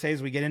storyline, say,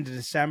 as we get into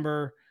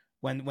December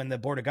when the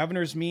Board of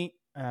Governors meet.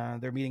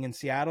 They're meeting in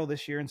Seattle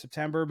this year in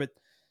September, but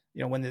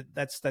when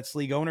that's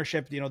league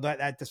ownership,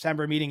 that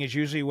December meeting is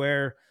usually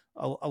where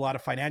a lot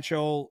of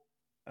financial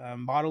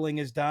modeling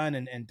is done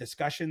and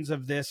discussions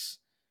of this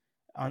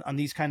on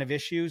these kind of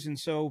issues. And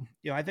so,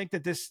 I think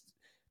that this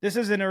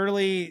is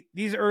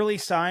these early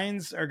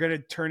signs are going to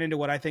turn into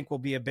what I think will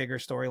be a bigger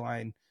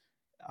storyline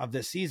of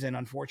this season,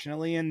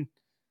 unfortunately. And,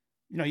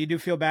 you do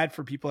feel bad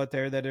for people out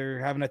there that are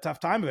having a tough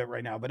time of it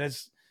right now. But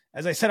as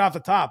I said off the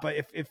top,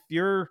 if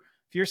you're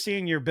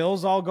seeing your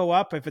bills all go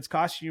up, if it's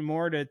costing you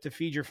more to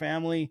feed your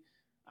family,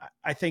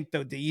 I think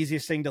the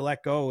easiest thing to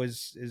let go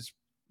is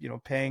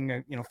paying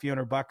a few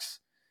 $100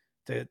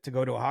 to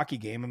go to a hockey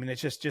game. I mean,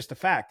 it's just a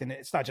fact, and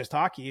it's not just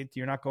hockey.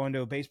 You're not going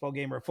to a baseball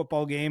game or a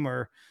football game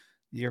or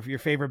your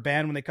favorite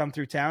band when they come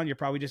through town. You're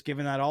probably just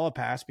giving that all a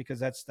pass because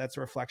that's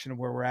a reflection of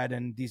where we're at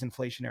in these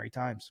inflationary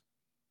times.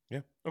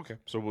 Yeah. Okay.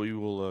 So we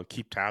will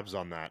keep tabs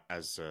on that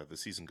as the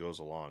season goes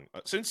along.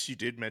 Since we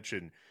did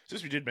mention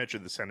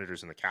the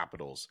Senators and the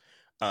Capitals,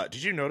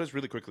 did you notice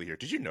really quickly here?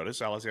 Did you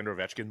notice Alexander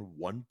Ovechkin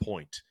 1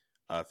 point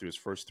through his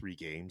first 3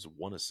 games,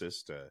 1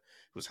 assist?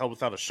 Was held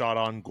without a shot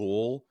on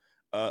goal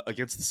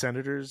against the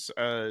Senators.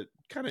 Kind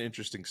of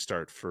interesting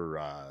start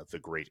for the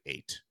Great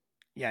 8.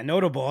 Yeah,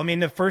 notable. I mean,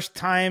 the first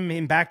time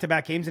in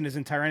back-to-back games in his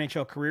entire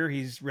NHL career,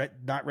 he's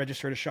not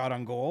registered a shot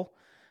on goal.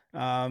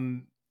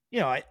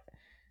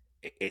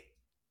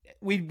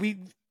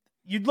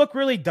 You'd look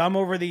really dumb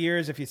over the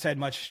years if you said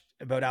much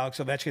about Alex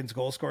Ovechkin's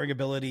goal scoring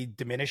ability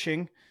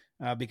diminishing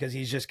because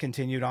he's just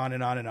continued on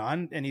and on and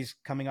on. And he's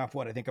coming off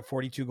I think a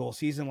 42 goal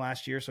season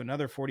last year. So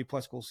another 40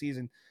 plus goal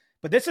season.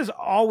 But this is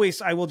always,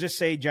 I will just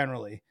say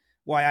generally,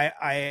 why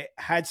I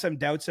had some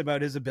doubts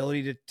about his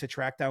ability to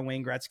track down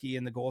Wayne Gretzky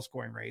in the goal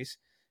scoring race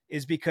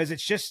is because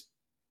it's just,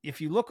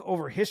 if you look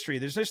over history,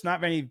 there's just not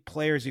many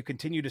players who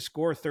continue to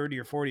score 30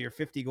 or 40 or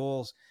 50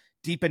 goals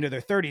deep into their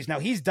 30s. Now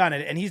he's done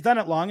it, and he's done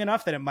it long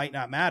enough that it might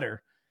not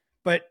matter.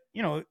 But,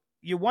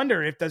 you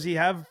wonder does he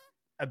have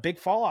a big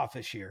fall off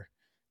this year?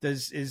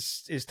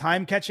 Is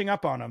time catching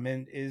up on him?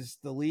 And is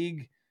the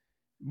league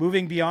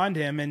moving beyond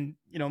him? And,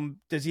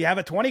 does he have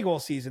a 20 goal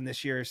season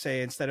this year,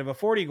 say, instead of a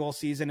 40 goal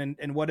season?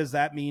 And what does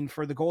that mean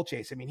for the goal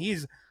chase? I mean,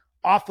 he's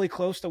awfully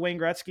close to Wayne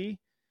Gretzky.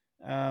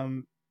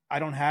 I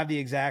don't have the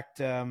exact,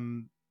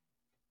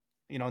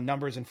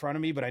 numbers in front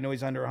of me, but I know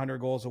he's under 100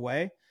 goals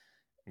away.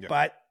 Yeah.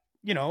 But,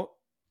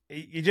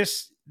 you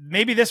just,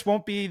 maybe this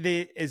won't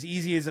be as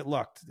easy as it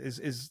looked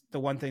is the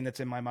one thing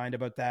that's in my mind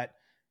about that.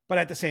 But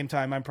at the same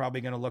time, I'm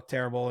probably going to look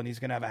terrible, and he's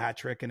going to have a hat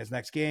trick in his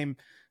next game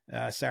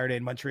Saturday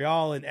in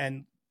Montreal,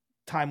 and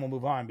time will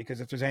move on,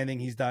 because if there's anything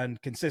he's done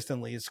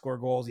consistently is score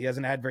goals. He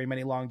hasn't had very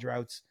many long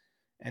droughts.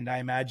 And I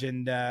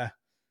imagined, I'm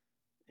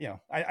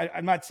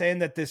not saying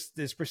that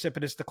this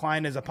precipitous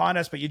decline is upon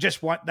us, but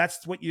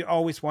that's what you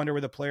always wonder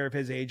with a player of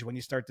his age, when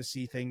you start to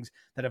see things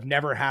that have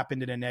never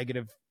happened in a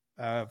negative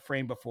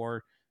frame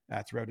before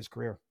throughout his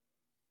career.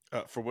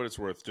 For what it's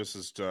worth, just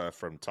as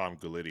from Tom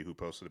Gulitti, who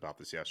posted about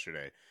this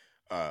yesterday,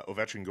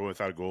 Ovechkin going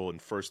without a goal in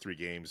first 3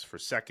 games for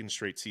second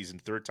straight season,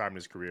 third time in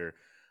his career.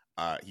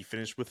 He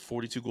finished with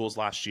 42 goals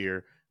last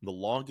year. The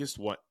longest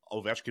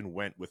Ovechkin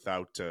went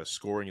without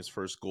scoring his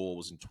first goal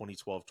was in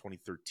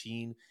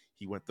 2012-2013.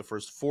 He went the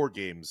first 4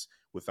 games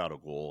without a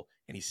goal,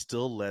 and he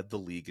still led the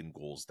league in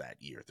goals that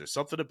year. There's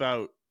something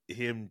about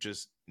him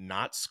just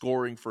not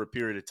scoring for a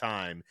period of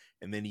time,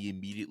 and then he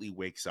immediately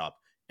wakes up,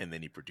 and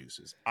then he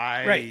produces.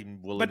 I'm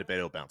willing to bet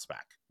he'll bounce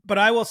back. But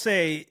I will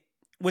say,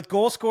 with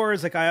goal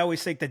scorers, like, I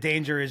always think the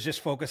danger is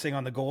just focusing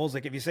on the goals.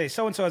 Like, if you say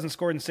so-and-so hasn't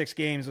scored in 6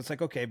 games, it's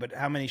like, okay, but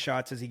how many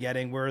shots is he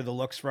getting? Where are the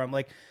looks from?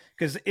 Like,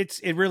 because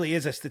it really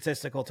is a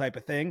statistical type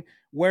of thing.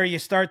 Where you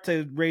start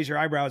to raise your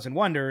eyebrows and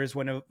wonder is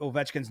when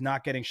Ovechkin's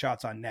not getting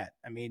shots on net.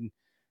 I mean,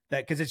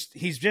 because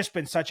he's just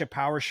been such a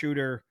power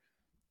shooter.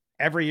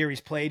 Every year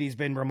he's played, he's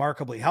been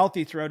remarkably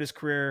healthy throughout his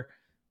career.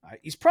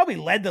 He's probably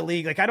led the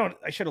league. Like,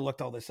 I should have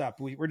looked all this up.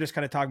 We're just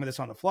kind of talking about this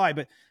on the fly,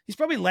 but he's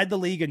probably led the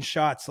league in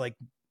shots like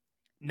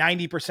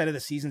 90% of the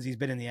seasons he's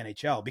been in the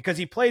NHL, because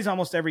he plays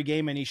almost every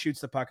game and he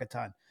shoots the puck a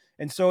ton.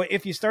 And so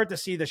if you start to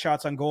see the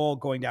shots on goal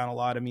going down a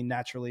lot, I mean,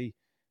 naturally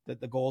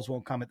the goals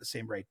won't come at the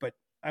same rate. But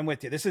I'm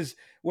with you. This is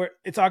where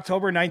it's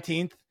October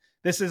 19th.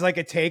 This is like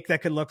a take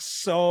that could look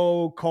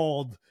so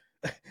cold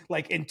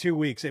like in 2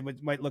 weeks.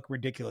 It might look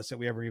ridiculous that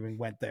we ever even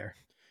went there.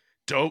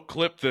 Don't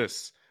clip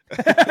this.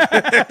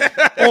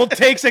 Old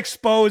takes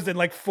exposed in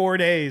like 4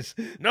 days.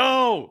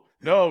 No,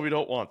 we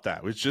don't want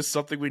that. It's just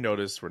something we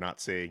noticed. We're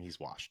not saying he's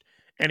washed.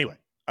 Anyway,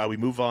 we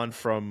move on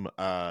from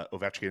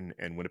Ovechkin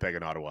and Winnipeg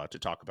and Ottawa to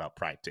talk about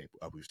Pride Tape.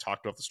 We've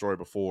talked about the story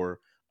before.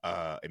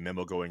 A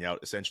memo going out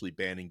essentially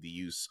banning the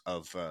use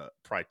of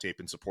Pride Tape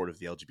in support of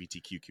the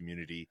LGBTQ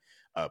community.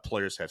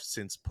 Players have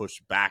since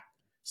pushed back,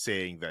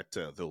 saying that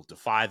they'll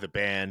defy the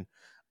ban.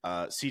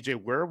 CJ,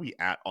 where are we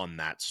at on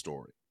that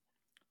story?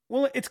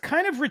 Well, it's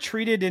kind of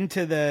retreated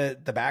into the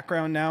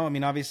background now. I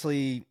mean,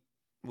 obviously,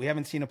 we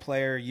haven't seen a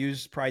player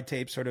use Pride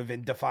Tape sort of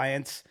in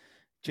defiance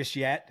just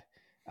yet.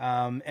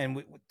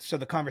 So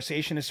the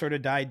conversation has sort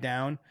of died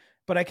down.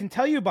 But I can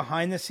tell you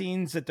behind the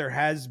scenes that there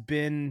has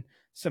been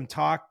some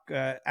talk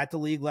at the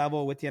league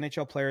level with the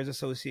NHL Players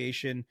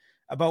Association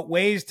about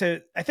ways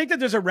to, I think that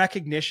there's a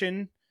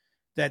recognition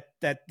that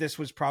this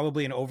was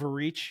probably an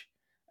overreach.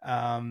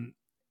 And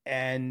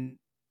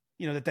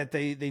that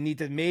they need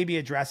to maybe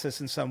address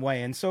this in some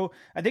way. And so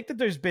I think that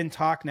there's been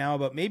talk now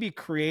about maybe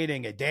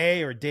creating a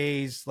day or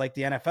days like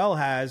the NFL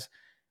has,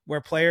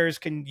 where players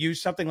can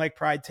use something like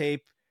Pride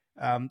Tape,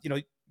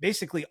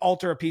 basically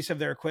alter a piece of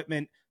their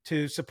equipment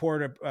to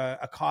support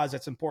a cause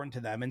that's important to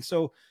them. And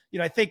so,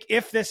 I think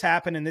if this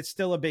happened, and it's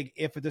still a big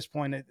if at this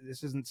point,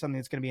 this isn't something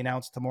that's going to be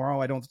announced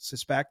tomorrow, I don't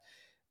suspect,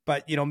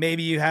 but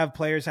maybe you have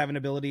players have an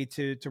ability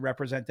to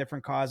represent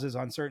different causes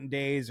on certain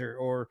days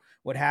or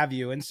what have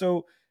you. And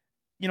so,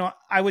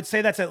 I would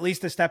say that's at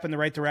least a step in the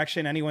right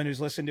direction. Anyone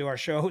who's listened to our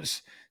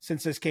shows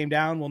since this came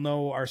down will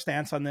know our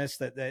stance on this,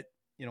 that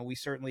we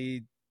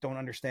certainly don't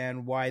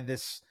understand why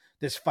this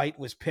fight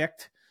was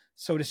picked,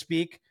 so to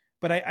speak.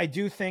 But I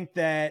do think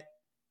that,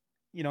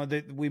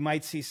 that we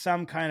might see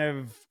some kind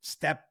of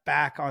step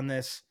back on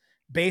this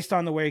based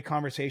on the way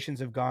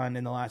conversations have gone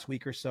in the last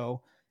week or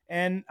so.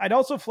 And I'd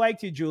also flag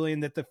to you, Julian,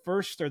 that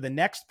the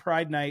next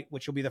Pride Night,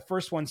 which will be the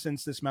first one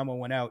since this memo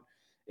went out,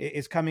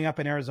 is coming up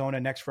in Arizona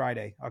next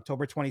Friday,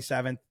 October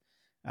 27th,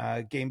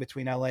 game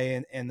between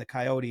LA and the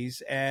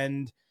Coyotes.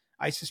 And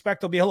I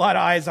suspect there'll be a lot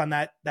of eyes on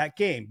that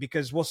game,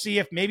 because we'll see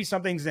if maybe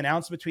something's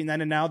announced between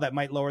then and now that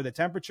might lower the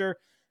temperature.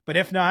 But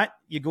if not,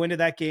 you go into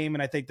that game,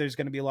 and I think there's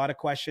going to be a lot of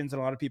questions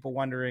and a lot of people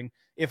wondering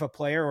if a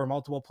player or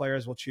multiple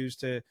players will choose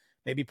to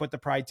maybe put the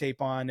Pride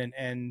Tape on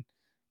and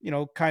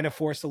kind of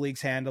force the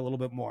league's hand a little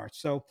bit more.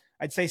 So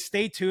I'd say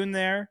stay tuned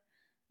there.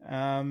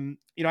 I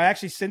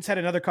actually since had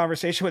another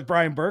conversation with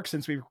Brian Burke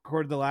since we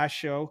recorded the last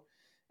show,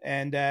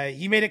 and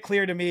he made it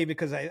clear to me,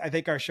 because I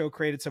think our show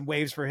created some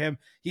waves for him.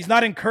 He's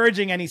not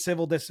encouraging any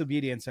civil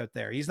disobedience out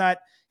there. He's not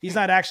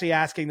actually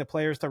asking the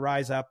players to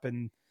rise up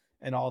and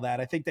all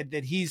that. I think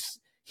that he's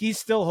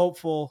still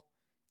hopeful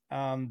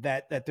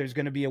that there's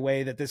going to be a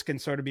way that this can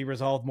sort of be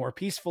resolved more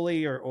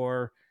peacefully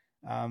or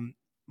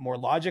more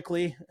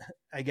logically,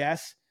 I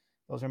guess.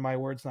 Those are my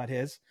words, not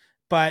his.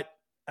 But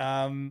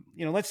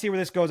let's see where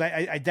this goes.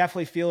 I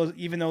definitely feel,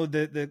 even though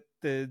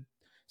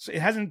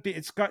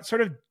it's got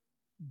sort of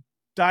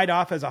died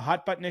off as a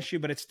hot button issue,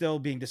 but it's still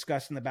being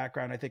discussed in the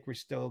background. I think we're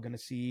still going to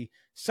see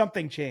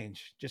something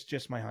change.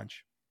 Just my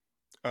hunch.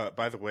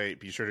 By the way,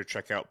 be sure to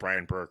check out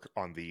Brian Burke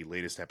on the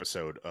latest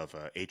episode of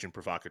Agent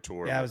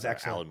Provocateur. Yeah, it was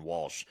excellent. Alan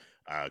Walsh.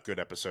 Good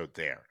episode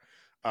there.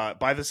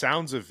 By the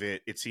sounds of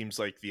it, it seems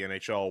like the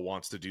NHL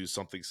wants to do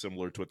something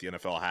similar to what the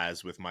NFL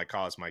has with My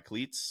Cause, My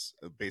Cleats,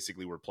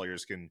 basically where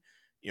players can,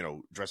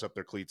 dress up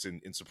their cleats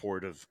in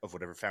support of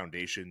whatever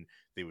foundation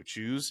they would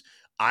choose.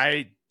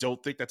 I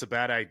don't think that's a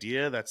bad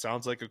idea. That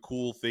sounds like a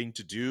cool thing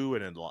to do,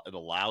 and it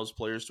allows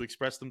players to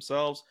express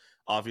themselves.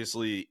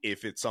 Obviously,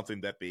 if it's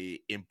something that they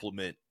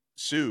implement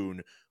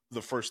soon,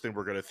 the first thing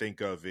we're going to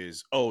think of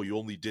is, oh, you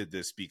only did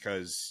this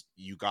because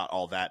you got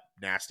all that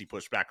nasty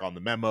pushback on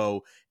the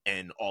memo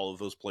and all of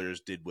those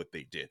players did what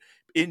they did.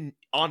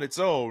 On its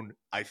own,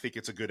 I think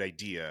it's a good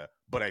idea,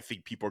 but I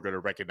think people are going to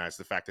recognize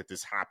the fact that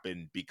this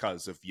happened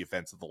because of the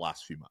events of the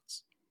last few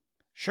months.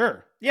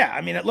 Sure. Yeah. I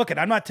mean, look,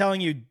 I'm not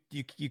telling you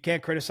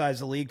can't criticize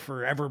the league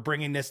for ever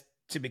bringing this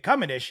to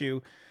become an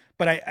issue,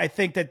 but I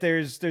think that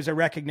there's a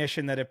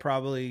recognition that it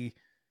probably,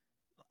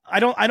 I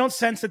don't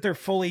sense that they're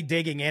fully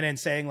digging in and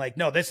saying like,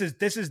 no, this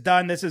is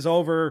done. This is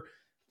over.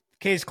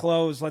 Case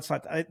closed. Let's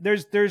not,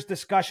 there's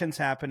discussions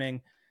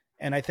happening.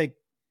 And I think,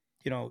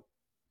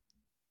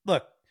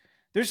 look,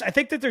 I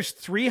think that there's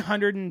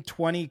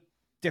 320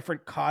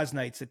 different cause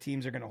nights that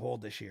teams are going to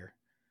hold this year.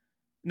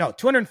 No,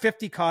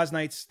 250 cause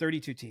nights,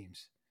 32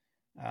 teams.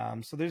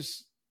 So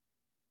this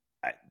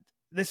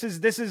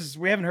is,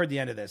 we haven't heard the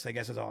end of this, I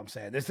guess is all I'm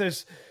saying.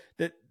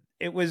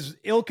 It was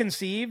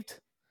ill-conceived.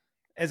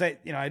 As I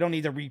don't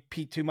need to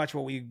repeat too much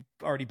what we've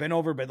already been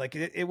over, but like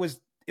it was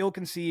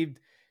ill-conceived.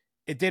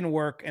 It didn't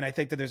work. And I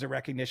think that there's a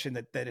recognition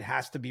that it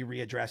has to be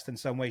readdressed in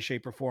some way,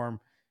 shape, or form.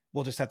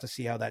 We'll just have to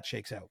see how that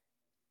shakes out.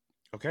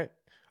 Okay.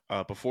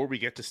 Before we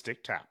get to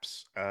stick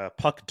taps,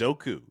 Puck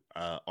Doku,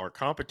 our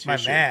competition, my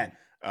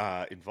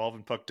man,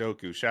 involving Puck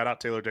Doku. Shout out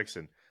Taylor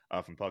Dixon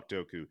from Puck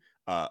Doku.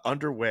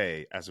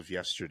 Underway as of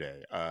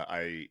yesterday.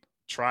 I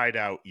tried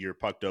out your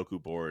Puck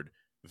Doku board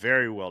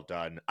Very well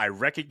done. I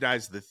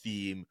recognized the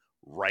theme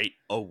right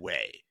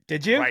away.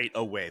 Did you? Right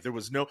away. There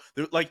was no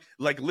like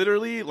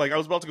literally like I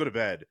was about to go to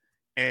bed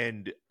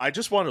and I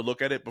just wanted to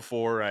look at it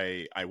before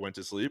I went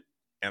to sleep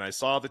and I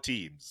saw the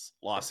teams.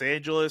 Los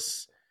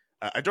Angeles.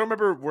 I don't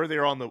remember where they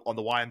are on the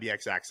Y and the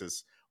X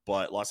axis,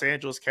 but Los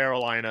Angeles,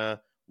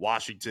 Carolina,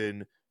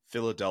 Washington,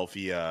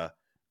 Philadelphia.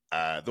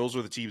 Those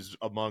were the teams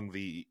among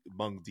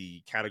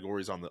the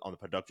categories on the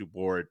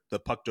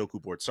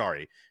Puckdoku board.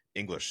 Sorry,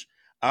 English.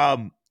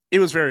 It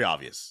was very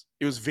obvious.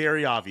 It was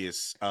very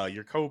obvious.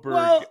 Your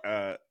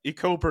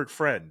Coburg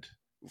friend,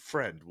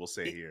 we'll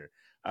say here.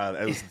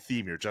 That was the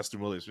theme here. Justin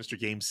Williams, Mr.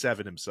 Game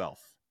 7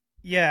 himself.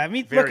 Yeah, I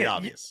mean, Very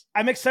obvious.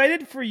 I'm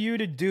excited for you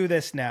to do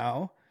this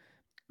now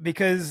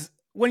because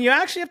when you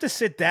actually have to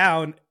sit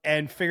down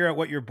and figure out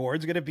what your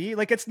board's going to be,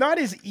 like it's not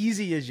as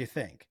easy as you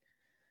think.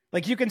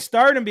 Like you can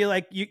start and be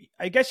like,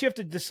 I guess you have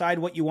to decide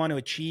what you want to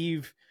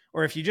achieve,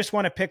 or if you just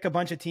want to pick a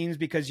bunch of teams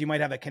because you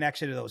might have a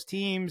connection to those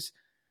teams.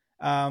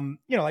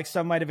 Like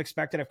some might have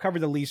expected, I've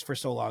covered the Leafs for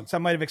so long.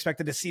 Some might have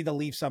expected to see the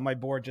Leafs on my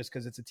board just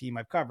because it's a team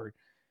I've covered.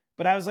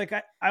 But I was like,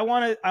 I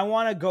want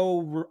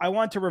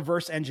to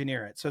reverse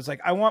engineer it. So it's like,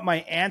 I want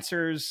my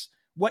answers,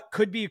 what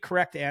could be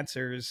correct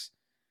answers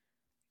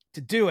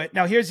to do it.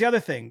 Now, here's the other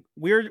thing.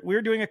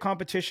 We're doing a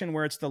competition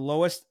where it's the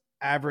lowest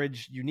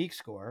average unique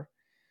score.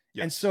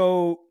 Yes. And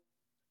so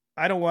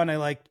I don't want to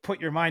like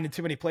put your mind in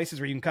too many places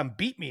where you can come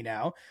beat me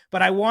now,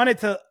 but I wanted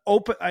to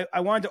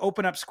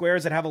open up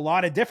squares that have a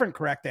lot of different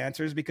correct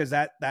answers because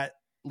that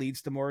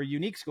leads to more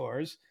unique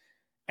scores.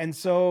 And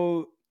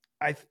so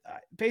I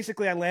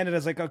landed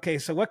as like, okay,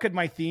 so what could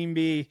my theme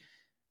be?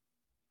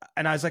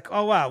 And I was like,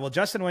 oh wow, well,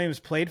 Justin Williams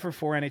played for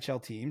 4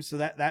 NHL teams. So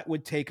that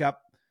would take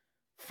up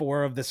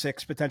 4 of the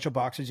 6 potential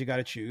boxes you got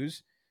to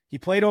choose. He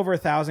played over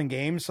 1,000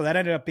 games, so that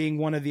ended up being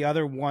one of the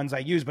other ones I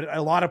used, but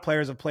a lot of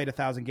players have played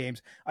 1,000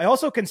 games. I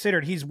also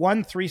considered he's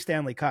won 3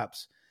 Stanley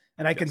Cups,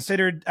 and I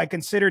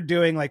considered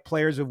doing like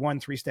players who've won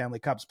 3 Stanley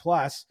Cups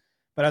plus,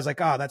 but I was like,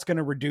 that's going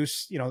to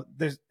reduce,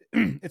 there's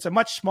it's a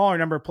much smaller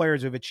number of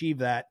players who've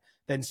achieved that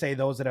than say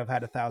those that have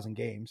had 1,000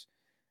 games.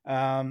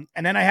 And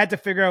then I had to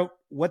figure out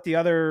what the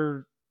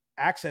other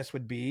access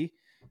would be.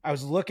 I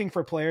was looking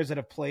for players that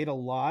have played a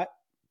lot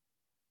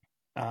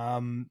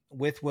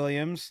with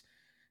Williams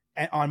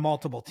on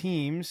multiple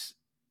teams.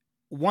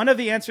 One of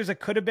the answers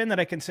that could have been that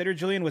I considered,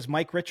 Julian, was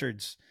Mike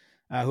Richards,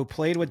 who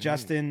played with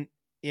Justin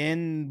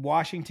in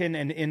Washington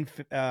and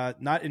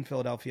not in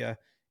Philadelphia,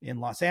 in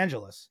Los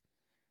Angeles.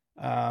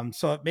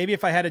 So maybe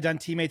if I had done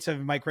teammates of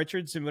Mike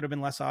Richards, it would have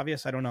been less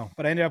obvious. I don't know.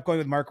 But I ended up going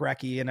with Mark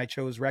Recchi, and I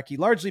chose Recchi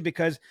largely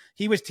because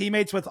he was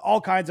teammates with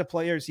all kinds of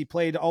players. He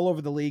played all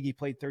over the league. He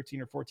played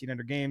 13 or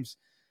 1,400 games.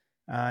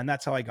 And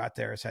that's how I got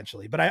there,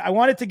 essentially. But I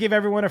wanted to give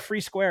everyone a free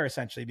square,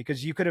 essentially,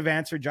 because you could have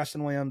answered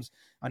Justin Williams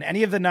on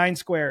any of the 9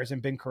 squares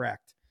and been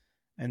correct.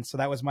 And so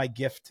that was my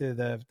gift to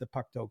the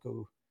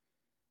Puckdoku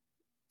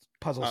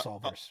puzzle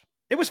solvers.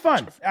 It was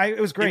fun.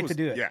 It was great to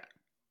do it. Yeah.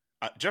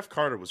 Jeff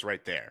Carter was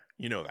right there.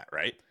 You know that,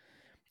 right?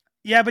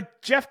 Yeah,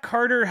 but Jeff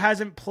Carter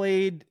hasn't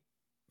played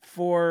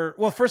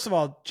first of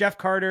all, Jeff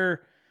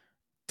Carter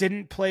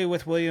didn't play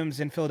with Williams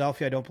in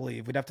Philadelphia, I don't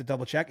believe. We'd have to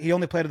double check. He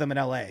only played with them in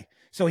LA.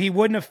 So he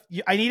wouldn't have,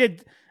 I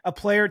needed a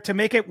player to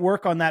make it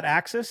work on that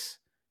axis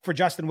for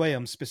Justin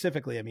Williams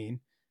specifically. I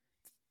mean,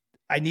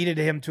 I needed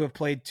him to have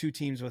played 2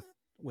 teams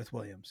with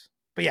Williams.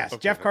 But yes,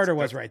 okay, Jeff Carter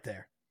was right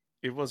there.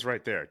 It was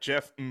right there.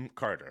 Jeff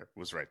Carter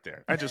was right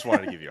there. I just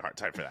wanted to give you a hard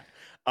time for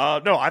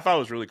that. No, I thought it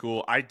was really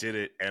cool. I did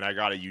it, and I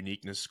got a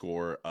uniqueness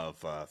score of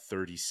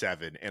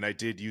 37, and I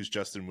did use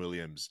Justin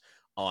Williams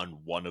on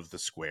one of the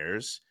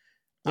squares.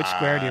 Which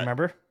square do you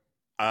remember?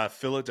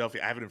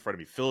 Philadelphia. I have it in front of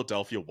me.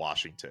 Philadelphia,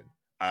 Washington.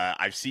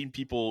 I've seen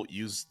people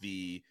use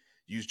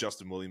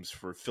Justin Williams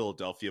for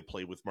Philadelphia,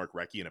 play with Mark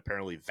Recchi, and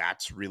apparently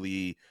that's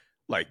really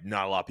like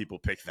not a lot of people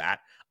pick that.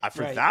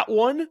 For that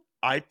one,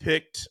 I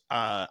picked.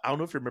 I don't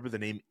know if you remember the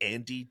name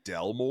Andy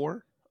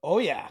Delmore. Oh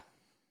yeah,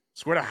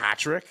 scored a hat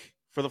trick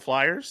for the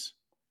Flyers.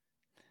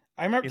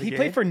 I remember he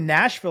played for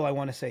Nashville. I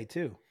want to say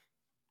too.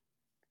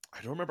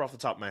 I don't remember off the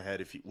top of my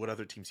head what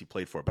other teams he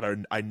played for,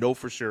 but I know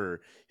for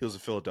sure he was a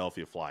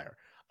Philadelphia Flyer.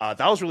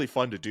 That was really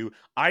fun to do.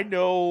 I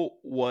know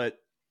what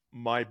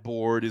my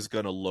board is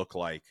going to look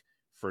like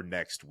for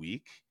next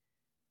week.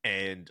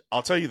 And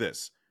I'll tell you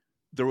this.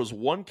 There was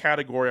one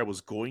category I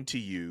was going to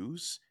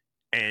use,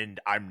 and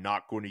I'm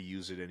not going to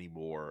use it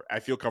anymore. I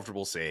feel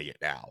comfortable saying it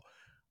now.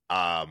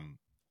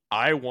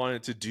 I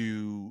wanted to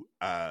do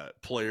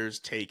players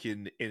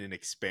taken in an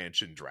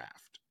expansion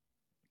draft.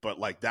 But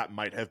like that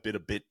might have been a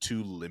bit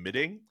too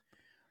limiting.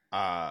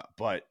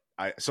 But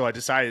I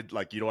decided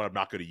like, you know what, I'm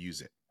not going to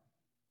use it.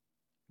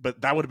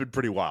 But that would have been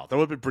pretty wild. That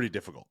would have been pretty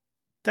difficult.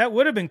 That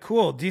would have been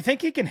cool. Do you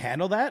think he can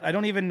handle that? I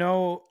don't even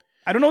know.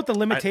 I don't know what the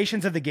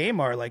limitations of the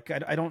game are. Like,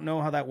 I don't know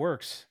how that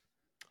works.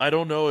 I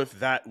don't know if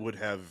that would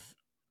have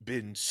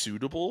been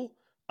suitable.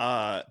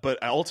 But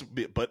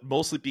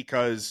mostly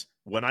because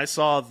when I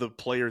saw the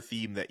player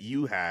theme that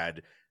you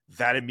had,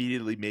 that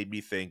immediately made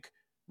me think,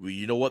 well,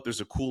 you know what?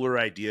 There's a cooler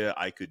idea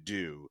I could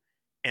do,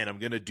 and I'm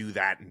going to do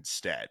that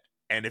instead.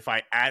 And if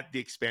I add the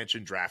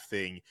expansion draft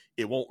thing,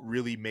 it won't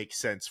really make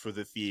sense for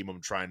the theme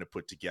I'm trying to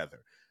put together.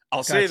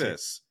 I'll say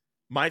this.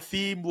 My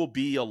theme will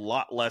be a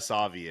lot less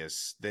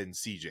obvious than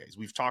CJ's.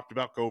 We've talked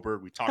about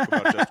Coburg. We talked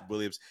about Justin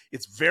Williams.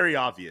 It's very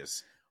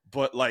obvious.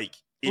 But, like,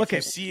 if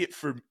you see it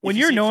for... When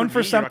you're known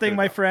for something,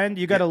 my friend,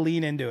 you got to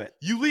lean into it.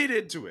 You lean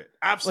into it.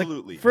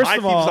 Absolutely. Like, my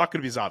theme's not going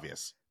to be as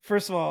obvious.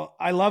 First of all,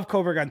 I love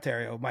Coburg,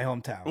 Ontario, my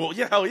hometown. Well,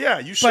 yeah, hell yeah,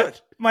 you should.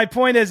 But my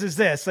point is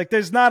this. Like,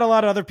 there's not a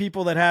lot of other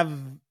people that have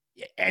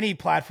any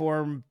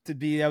platform to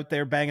be out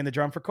there banging the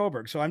drum for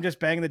Coburg. So I'm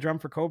just banging the drum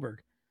for Coburg.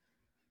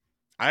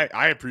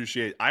 I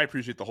appreciate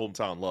the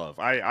hometown love.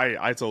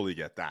 I totally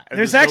get that. And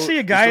there's actually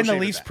a guy in the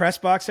Leafs press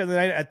box the other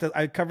night.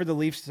 I covered the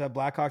Leafs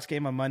Blackhawks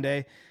game on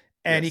Monday,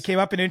 and he came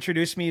up and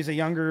introduced me as a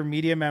younger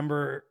media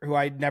member who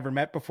I'd never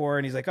met before.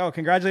 And he's like, "Oh,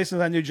 congratulations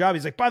on a new job."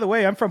 He's like, "By the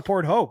way, I'm from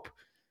Port Hope."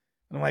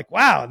 And I'm like,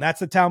 "Wow, and that's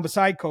the town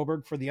beside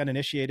Coburg for the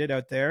uninitiated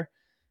out there."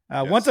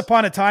 Once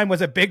upon a time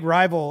was a big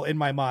rival in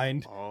my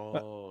mind.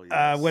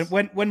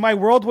 When my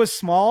world was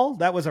small,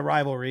 that was a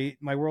rivalry.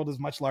 My world is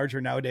much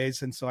larger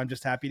nowadays, and so I'm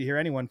just happy to hear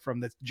anyone from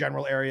the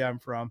general area I'm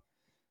from.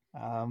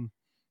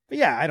 But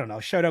yeah, I don't know.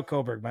 Shout out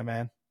Coburg, my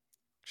man.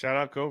 Shout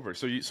out Coburg.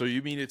 So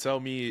you mean to tell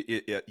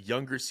me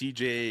younger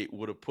CJ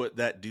would have put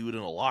that dude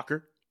in a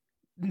locker?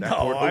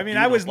 No, I mean,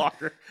 I was.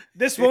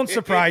 This won't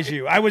surprise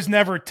you. I was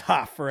never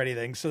tough or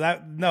anything. So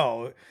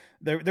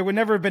there would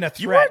never have been a threat.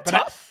 You weren't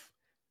tough.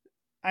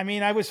 I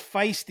mean, I was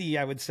feisty,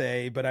 I would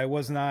say, but I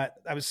was not.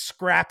 I was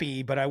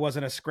scrappy, but I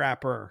wasn't a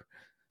scrapper.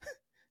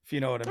 If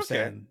you know what I'm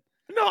saying.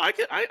 No, I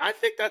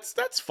think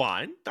that's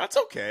fine. That's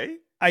okay.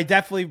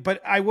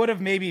 But I would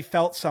have maybe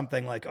felt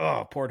something like,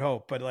 oh, Port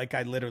Hope, but like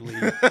I literally.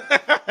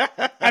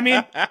 I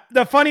mean,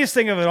 the funniest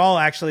thing of it all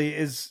actually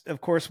is,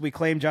 of course, we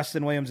claim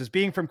Justin Williams as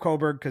being from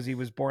Coburg because he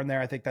was born there.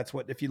 I think that's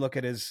what, if you look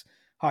at his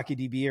hockey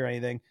DB or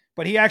anything,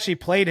 but he actually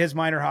played his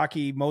minor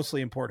hockey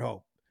mostly in Port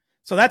Hope.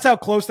 So that's how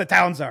close the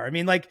towns are. I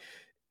mean, like,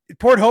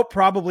 Port Hope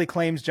probably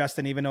claims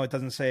Justin, even though it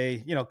doesn't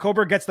say,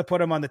 Coburg gets to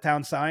put him on the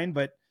town sign.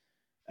 But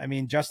I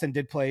mean, Justin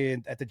did play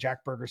at the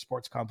Jack Berger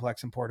Sports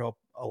Complex in Port Hope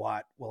a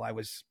lot while I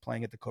was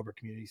playing at the Coburg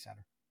Community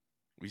Center.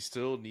 We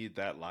still need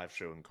that live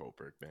show in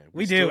Coburg, man.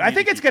 We do. I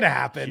think it's going to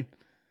happen.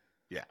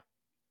 Yeah.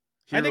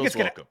 I think it's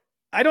going to.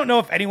 I don't know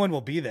if anyone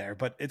will be there,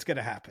 but it's going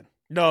to happen.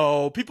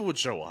 No, people would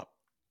show up.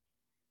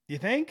 You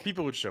think?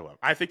 People would show up.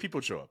 I think people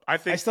would show up.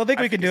 I still think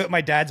we can do it in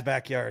my dad's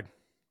backyard.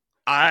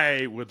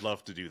 I would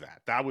love to do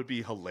that. That would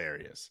be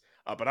hilarious.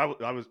 But I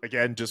was,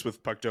 again, just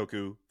with Puck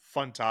Doku.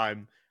 Fun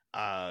time.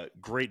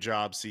 Great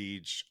job,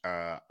 Siege.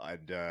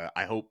 And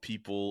I hope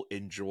people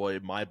enjoy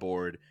my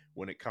board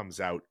when it comes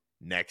out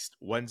next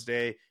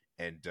Wednesday.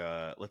 And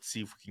let's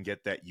see if we can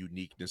get that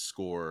uniqueness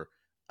score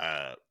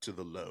to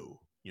the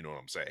low. You know what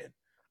I'm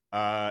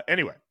saying?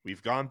 Anyway,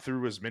 we've gone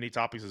through as many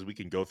topics as we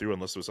can go through.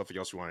 Unless there was something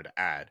else you wanted to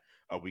add,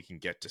 we can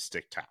get to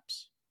stick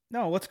taps.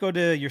 No, let's go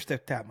to your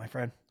stick tap, my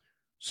friend.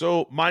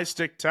 So my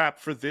stick tap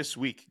for this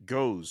week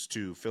goes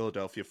to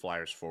Philadelphia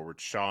Flyers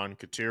forward Sean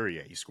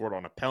Couturier. He scored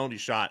on a penalty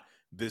shot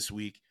this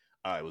week.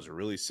 It was a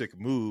really sick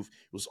move.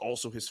 It was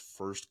also his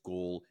first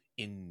goal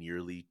in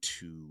nearly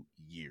 2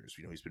 years.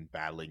 He's been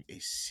battling a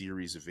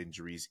series of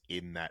injuries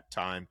in that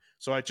time.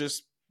 So I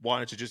just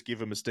wanted to just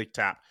give him a stick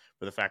tap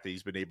for the fact that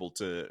he's been able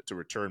to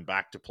return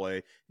back to play.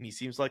 And he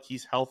seems like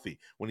he's healthy.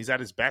 When he's at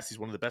his best, he's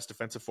one of the best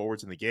defensive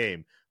forwards in the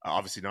game.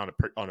 Obviously not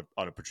on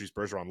a Patrice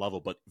Bergeron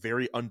level, but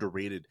very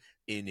underrated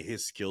in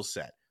his skill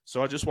set.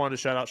 So I just wanted to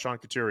shout out Sean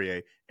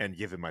Couturier and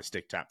give him my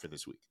stick tap for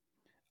this week.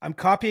 I'm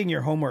copying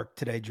your homework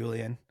today,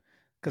 Julian,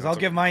 because I'll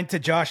give mine to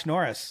Josh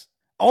Norris.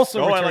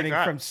 Also returning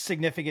from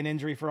significant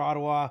injury for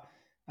Ottawa,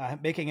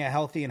 making a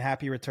healthy and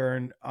happy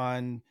return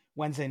on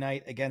Wednesday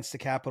night against the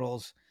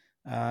Capitals.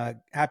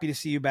 Happy to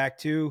see you back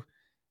too.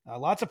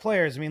 Lots of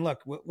players. I mean,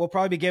 look, we'll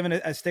probably be giving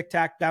a stick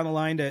tack down the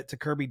line to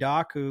Kirby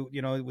Dach, who,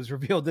 it was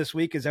revealed this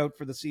week is out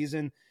for the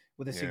season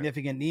with a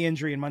significant knee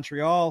injury in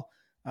Montreal.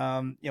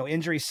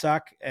 Injuries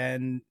suck.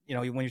 And, when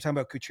you're talking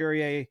about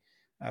Couturier,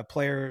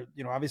 player,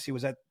 obviously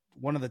was at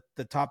one of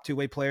the top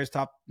two-way players,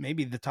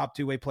 maybe the top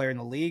two-way player in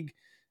the league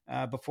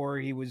before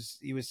he was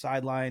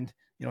sidelined.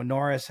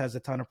 Norris has a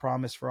ton of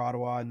promise for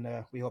Ottawa,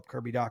 and we hope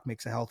Kirby Dach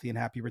makes a healthy and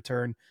happy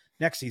return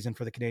next season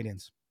for the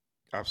Canadiens.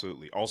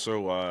 Absolutely.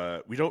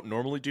 Also, we don't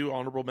normally do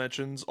honorable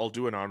mentions. I'll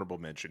do an honorable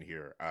mention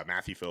here.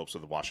 Matthew Phillips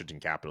of the Washington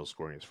Capitals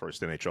scoring his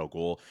first NHL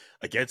goal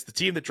against the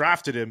team that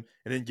drafted him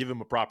and then give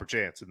him a proper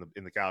chance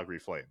in the Calgary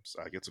Flames.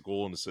 Gets a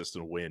goal and assist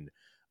and a win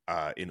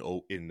in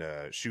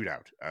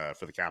shootout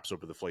for the Caps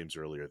over the Flames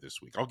earlier this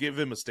week. I'll give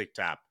him a stick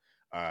tap,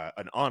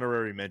 an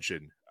honorary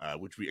mention,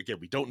 which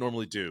we don't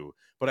normally do,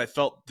 but I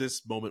felt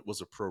this moment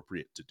was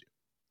appropriate to do.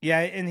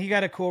 Yeah, and he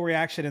got a cool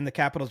reaction in the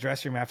Capitals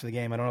dressing room after the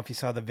game. I don't know if you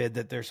saw the vid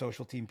that their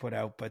social team put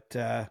out, but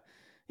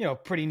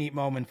pretty neat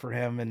moment for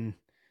him. And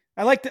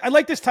I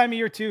like this time of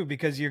year too,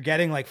 because you're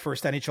getting like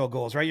first NHL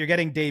goals, right? You're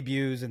getting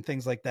debuts and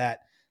things like that.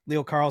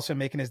 Leo Carlsson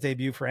making his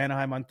debut for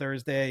Anaheim on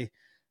Thursday.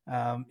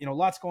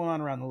 Lots going on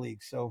around the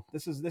league. So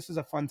this is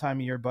a fun time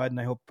of year, bud, and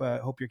I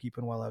hope you're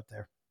keeping well out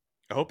there.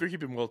 I hope you're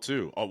keeping well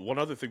too. One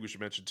other thing we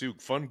should mention too: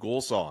 fun goal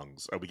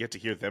songs. We get to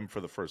hear them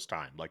for the first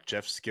time, like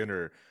Jeff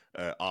Skinner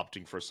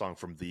opting for a song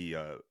from the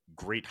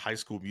great High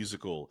School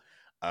Musical,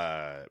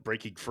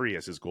 "Breaking Free"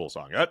 as his goal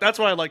song. That's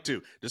what I like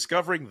too.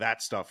 Discovering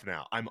that stuff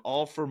now. I'm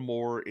all for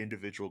more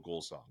individual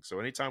goal songs. So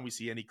anytime we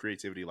see any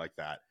creativity like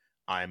that,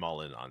 I'm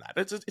all in on that.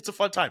 It's a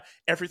fun time.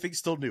 Everything's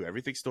still new.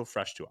 Everything's still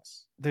fresh to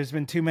us. There's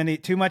been too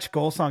much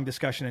goal song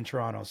discussion in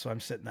Toronto, so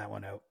I'm sitting that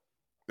one out.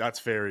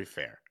 That's very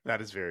fair.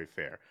 That is very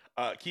fair.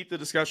 Keep the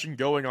discussion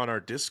going on our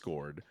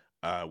Discord,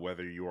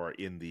 whether you are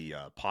in the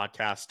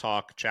podcast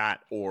talk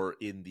chat or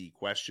in the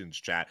questions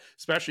chat,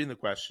 especially in the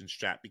questions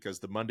chat, because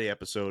the Monday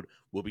episode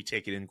will be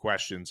taking in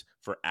questions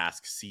for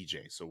Ask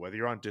CJ. So whether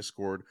you're on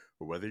Discord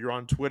or whether you're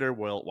on Twitter,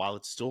 well, while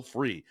it's still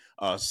free,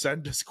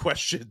 send us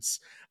questions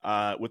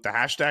with the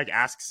hashtag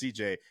Ask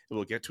CJ, and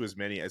we'll get to as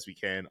many as we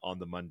can on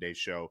the Monday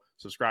show.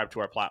 Subscribe to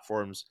our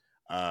platforms.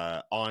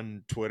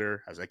 On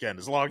Twitter, as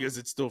long as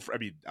it's still,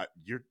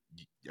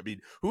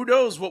 who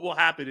knows what will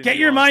happen? Get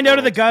your mind out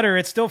of the gutter.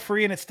 It's still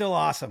free and it's still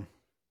awesome.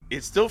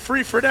 It's still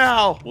free for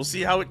now. We'll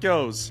see how it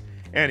goes.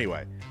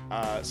 Anyway,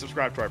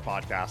 subscribe to our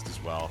podcast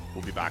as well.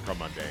 We'll be back on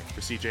Monday.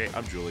 For CJ,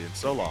 I'm Julian.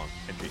 So long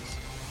and peace.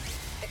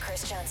 The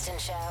Chris Johnston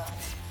Show.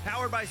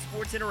 Powered by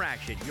Sports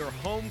Interaction, your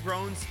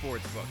homegrown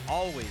sportsbook.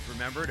 Always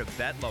remember to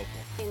bet local.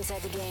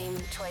 Inside the Game,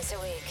 twice a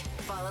week.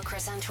 Follow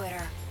Chris on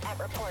Twitter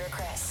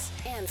 @ReporterChris.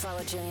 And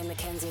follow Julian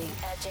McKenzie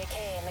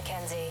 @JK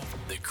McKenzie.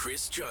 The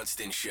Chris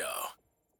Johnston Show.